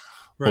 Mm-hmm.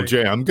 Right. Well,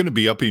 Jay, I'm going to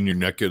be up in your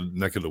neck of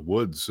the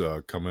woods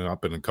coming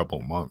up in a couple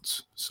of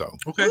months. So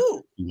okay,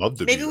 love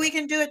to. Maybe we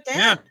can do it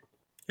then.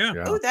 Yeah.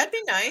 Oh, that'd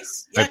be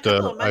nice. Yeah, a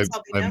couple of months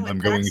I'll be done I'm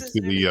with going taxes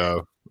to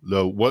the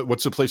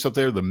what's the place up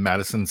there? The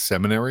Madison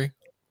Seminary.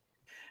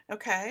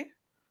 Okay.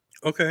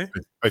 I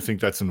think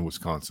that's in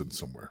Wisconsin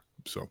somewhere.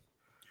 So.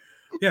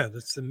 Yeah,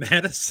 that's the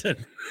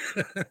Madison.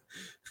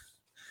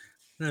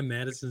 Not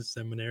Madison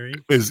Seminary.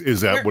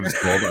 Is that what it's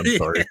called? I'm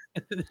sorry.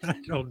 I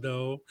don't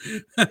know.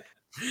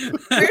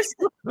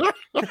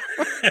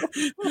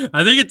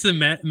 I think it's in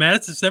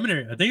Madison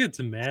Seminary. I think it's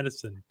in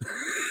Madison.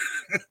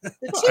 The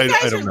two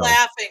guys are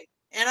laughing,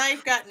 and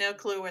I've got no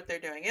clue what they're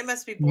doing. It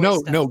must be boy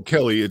stuff. No,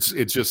 Kelly. It's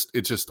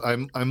just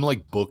I'm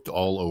like booked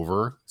all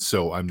over,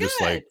 so I'm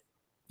just like,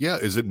 yeah.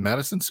 Is it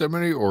Madison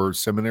Seminary or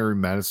Seminary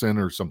Madison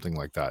or something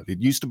like that? It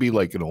used to be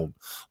like an old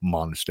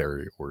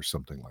monastery or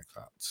something like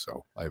that.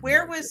 So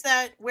where was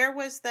that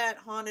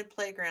haunted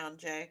playground,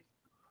 Jay?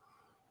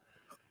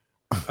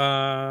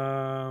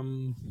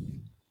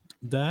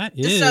 That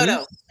is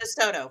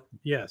DeSoto.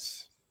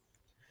 Yes.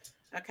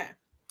 Okay.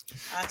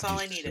 That's all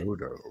I needed.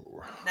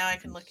 Now I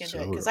can look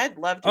into it, because I'd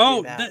love to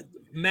do that.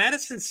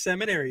 Madison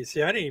Seminary.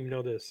 See, I didn't even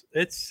know this.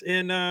 It's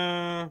in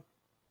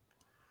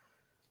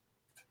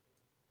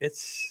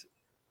it's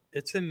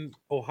in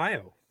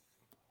Ohio.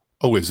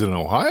 Oh, is it in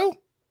Ohio?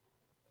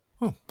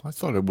 Oh, I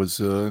thought it was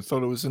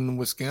in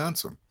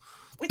Wisconsin.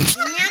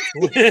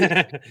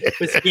 Wisconsin.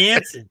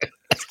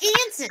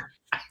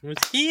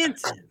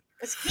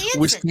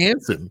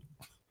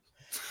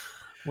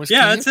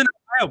 Yeah, it's in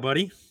Ohio,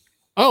 buddy.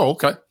 Oh,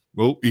 okay.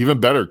 Well, even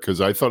better,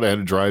 because I thought I had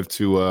to drive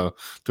to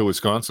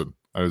Wisconsin.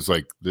 I was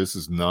like, this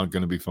is not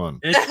going to be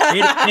fun. It's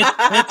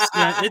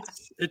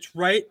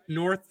right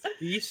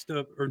northeast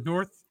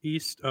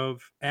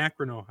of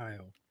Akron,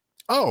 Ohio.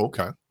 Oh,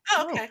 okay.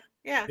 Oh, okay.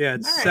 Yeah. Yeah,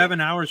 it's 7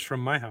 hours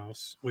from my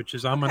house, which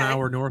is I'm an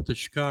hour north of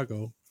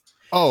Chicago.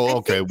 Oh,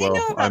 okay. Well,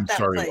 I'm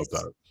sorry about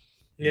that.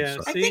 Yeah,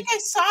 I think I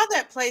saw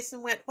that place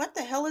and went, "What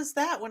the hell is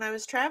that?" when I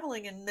was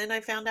traveling, and then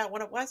I found out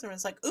what it was, and I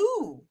was like,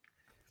 "Ooh."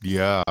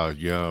 Yeah.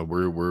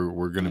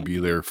 We're going to be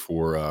there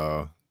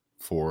for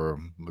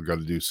we got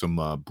to do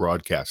some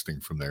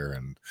broadcasting from there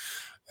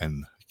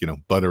and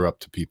butter up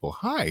to people.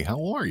 Hi,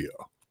 how are you?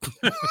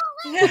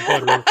 I'm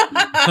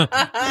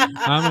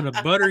gonna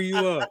butter you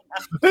up.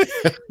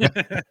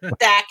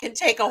 That can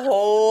take a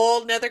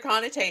whole nother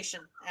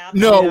connotation.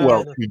 No,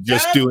 well,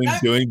 just doing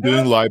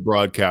live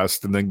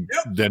broadcast, and then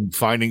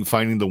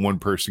finding the one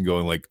person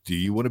going like, "Do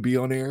you want to be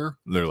on air?"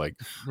 And they're like,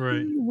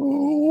 "Right,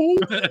 no."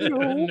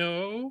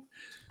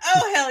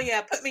 Oh hell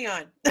yeah, put me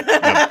on.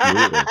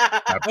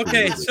 Absolutely.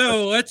 Okay,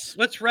 so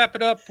let's wrap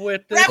it up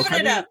with this. Wrapping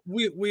it up.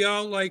 We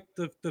all like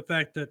the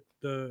fact that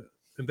the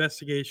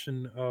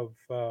investigation of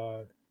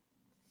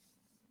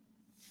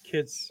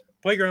kids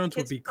playgrounds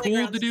would be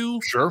cool to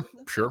do. Sure,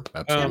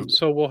 absolutely.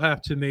 So we'll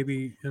have to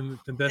maybe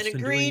invest in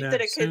doing that.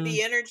 That it could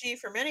be energy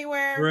from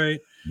anywhere.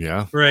 Right.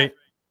 Yeah. Right.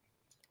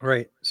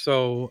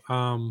 So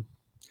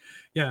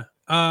yeah.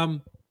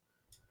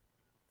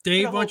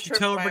 Dave, why don't you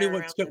tell everybody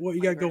what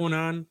you got going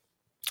on?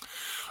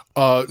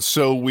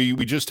 So we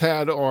just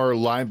had our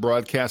live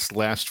broadcast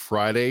last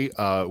Friday.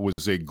 It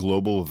was a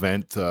global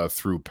event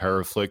through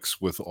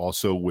Paraflix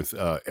with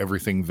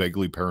everything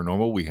vaguely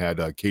paranormal. We had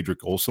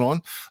Kadrick Olson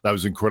on. That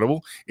was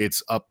incredible.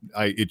 It's up.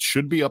 It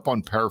should be up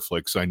on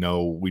Paraflix. I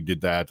know we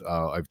did that.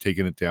 I've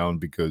taken it down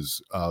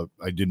because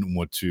I didn't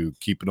want to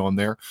keep it on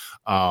there.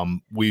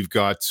 We've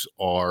got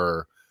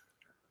our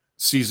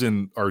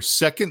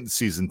second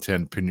season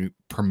 10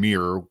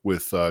 premiere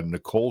with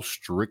Nicole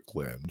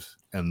Strickland,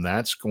 and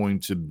that's going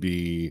to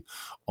be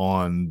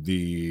on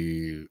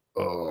the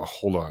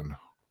hold on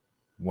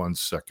one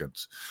second.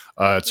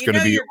 It's going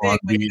to be on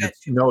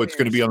it's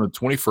going to be on the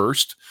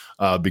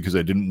 21st because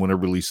I didn't want to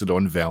release it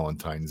on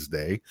Valentine's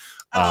Day.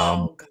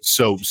 So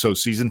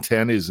season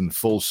 10 is in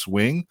full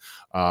swing.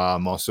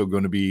 I'm also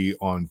going to be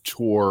on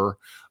tour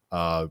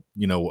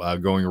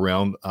going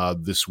around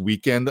this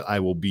weekend. I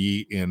will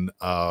be in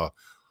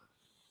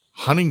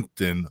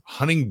Huntingdon,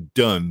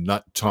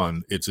 not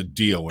Ton. It's a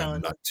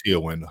D-O-N, not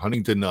T-O-N.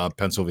 Huntingdon,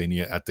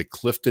 Pennsylvania, at the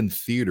Clifton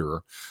Theater.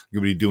 I'm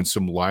going to be doing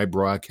some live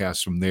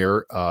broadcasts from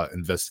there,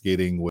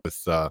 investigating with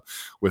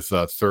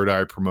Third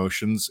Eye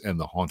Promotions and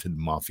the Haunted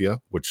Mafia,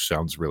 which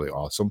sounds really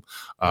awesome.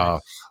 Nice.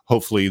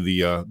 Hopefully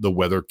the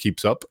weather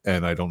keeps up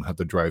and I don't have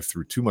to drive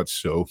through too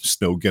much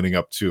snow getting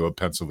up to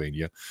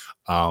Pennsylvania.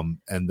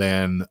 And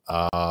then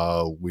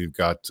we've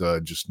got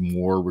just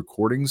more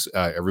recordings.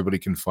 Everybody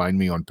can find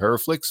me on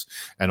Paraflix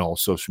and all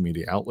social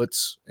media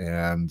outlets,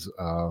 and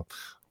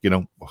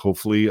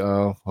hopefully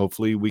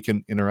we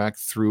can interact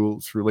through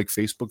like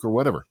Facebook or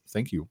whatever.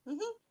 Thank you.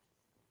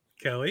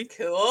 Kelly.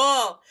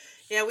 Cool.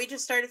 Yeah, we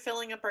just started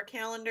filling up our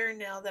calendar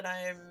now that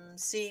I'm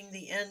seeing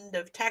the end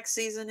of tax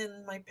season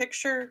in my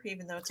picture,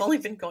 even though it's only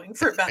been going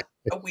for about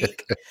a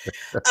week.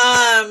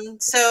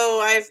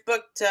 So I've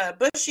booked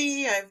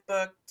Bushy, I've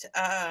booked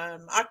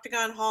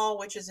Octagon Hall,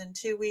 which is in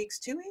 2 weeks.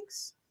 2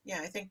 weeks?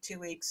 Yeah, I think 2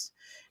 weeks.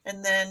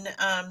 And then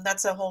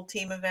that's a whole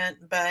team event,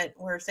 but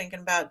we're thinking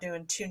about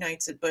doing 2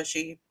 nights at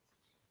Bushy.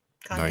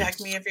 Contact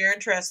me if you're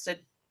interested.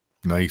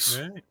 Nice.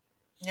 Right.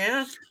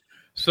 Yeah.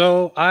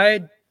 So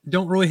I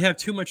don't really have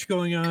too much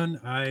going on.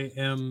 I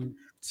am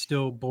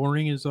still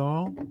boring as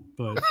all,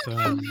 but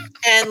and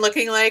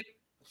looking like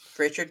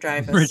Richard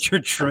Dreyfuss.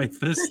 Richard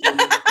Dreyfuss.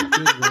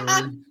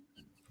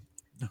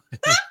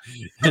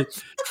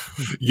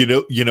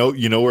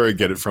 You know where I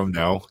get it from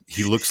now?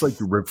 He looks like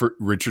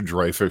Richard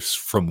Dreyfuss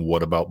from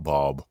What About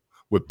Bob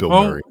with Bill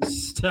Murray.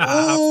 Stop.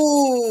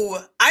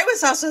 Oh, I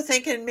was also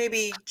thinking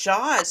maybe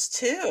Jaws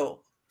too.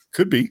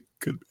 Could be.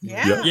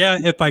 Yeah,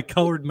 if I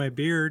colored my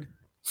beard.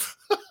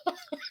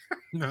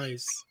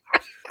 Nice.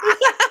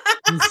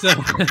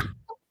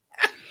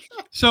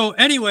 So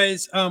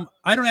anyways,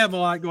 I don't have a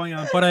lot going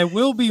on, but I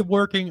will be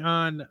working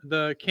on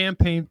the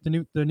campaign,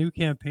 the new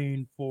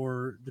campaign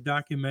for the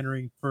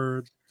documentary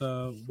for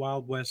the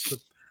Wild West, the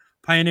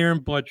Pioneer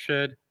and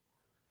Bloodshed.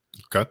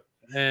 Okay.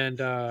 And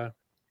and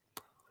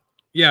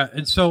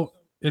so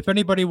if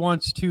anybody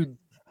wants to,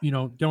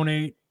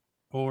 donate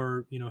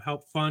or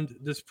help fund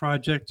this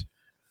project,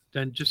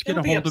 then just get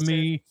a hold of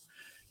me.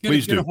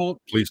 Please do.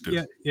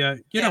 Yeah.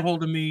 Get a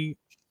hold of me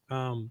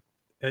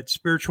at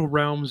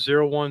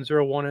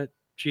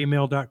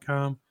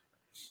spiritualrealms0101@gmail.com,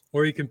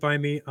 or you can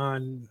find me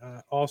on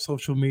all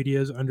social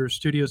medias under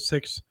Studio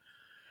 6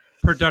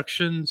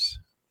 Productions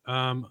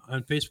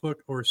on Facebook,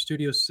 or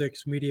Studio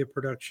 6 Media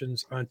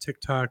Productions on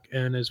TikTok,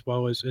 and as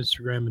well as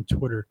Instagram and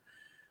Twitter.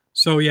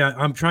 So yeah,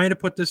 I'm trying to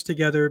put this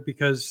together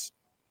because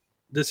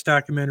this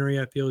documentary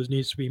I feel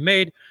needs to be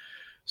made.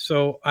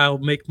 So I'll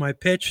make my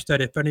pitch that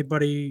if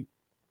anybody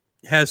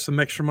has some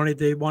extra money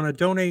they want to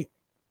donate,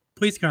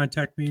 please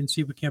contact me and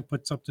see if we can't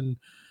put something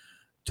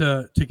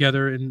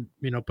together and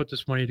put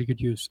this money to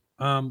good use.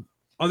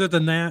 Other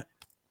than that,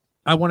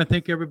 I want to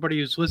thank everybody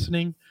who's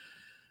listening.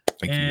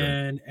 Thank you,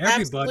 everybody.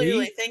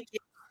 Absolutely. Thank you.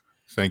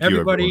 Thank you,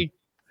 everybody.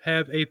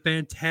 Have a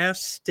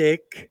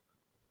fantastic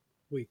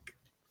week.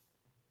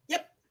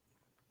 Yep.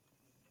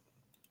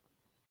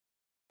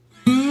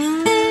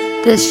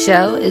 This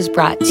show is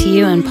brought to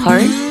you in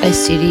part by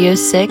Studio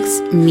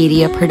 6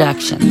 Media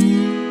Productions.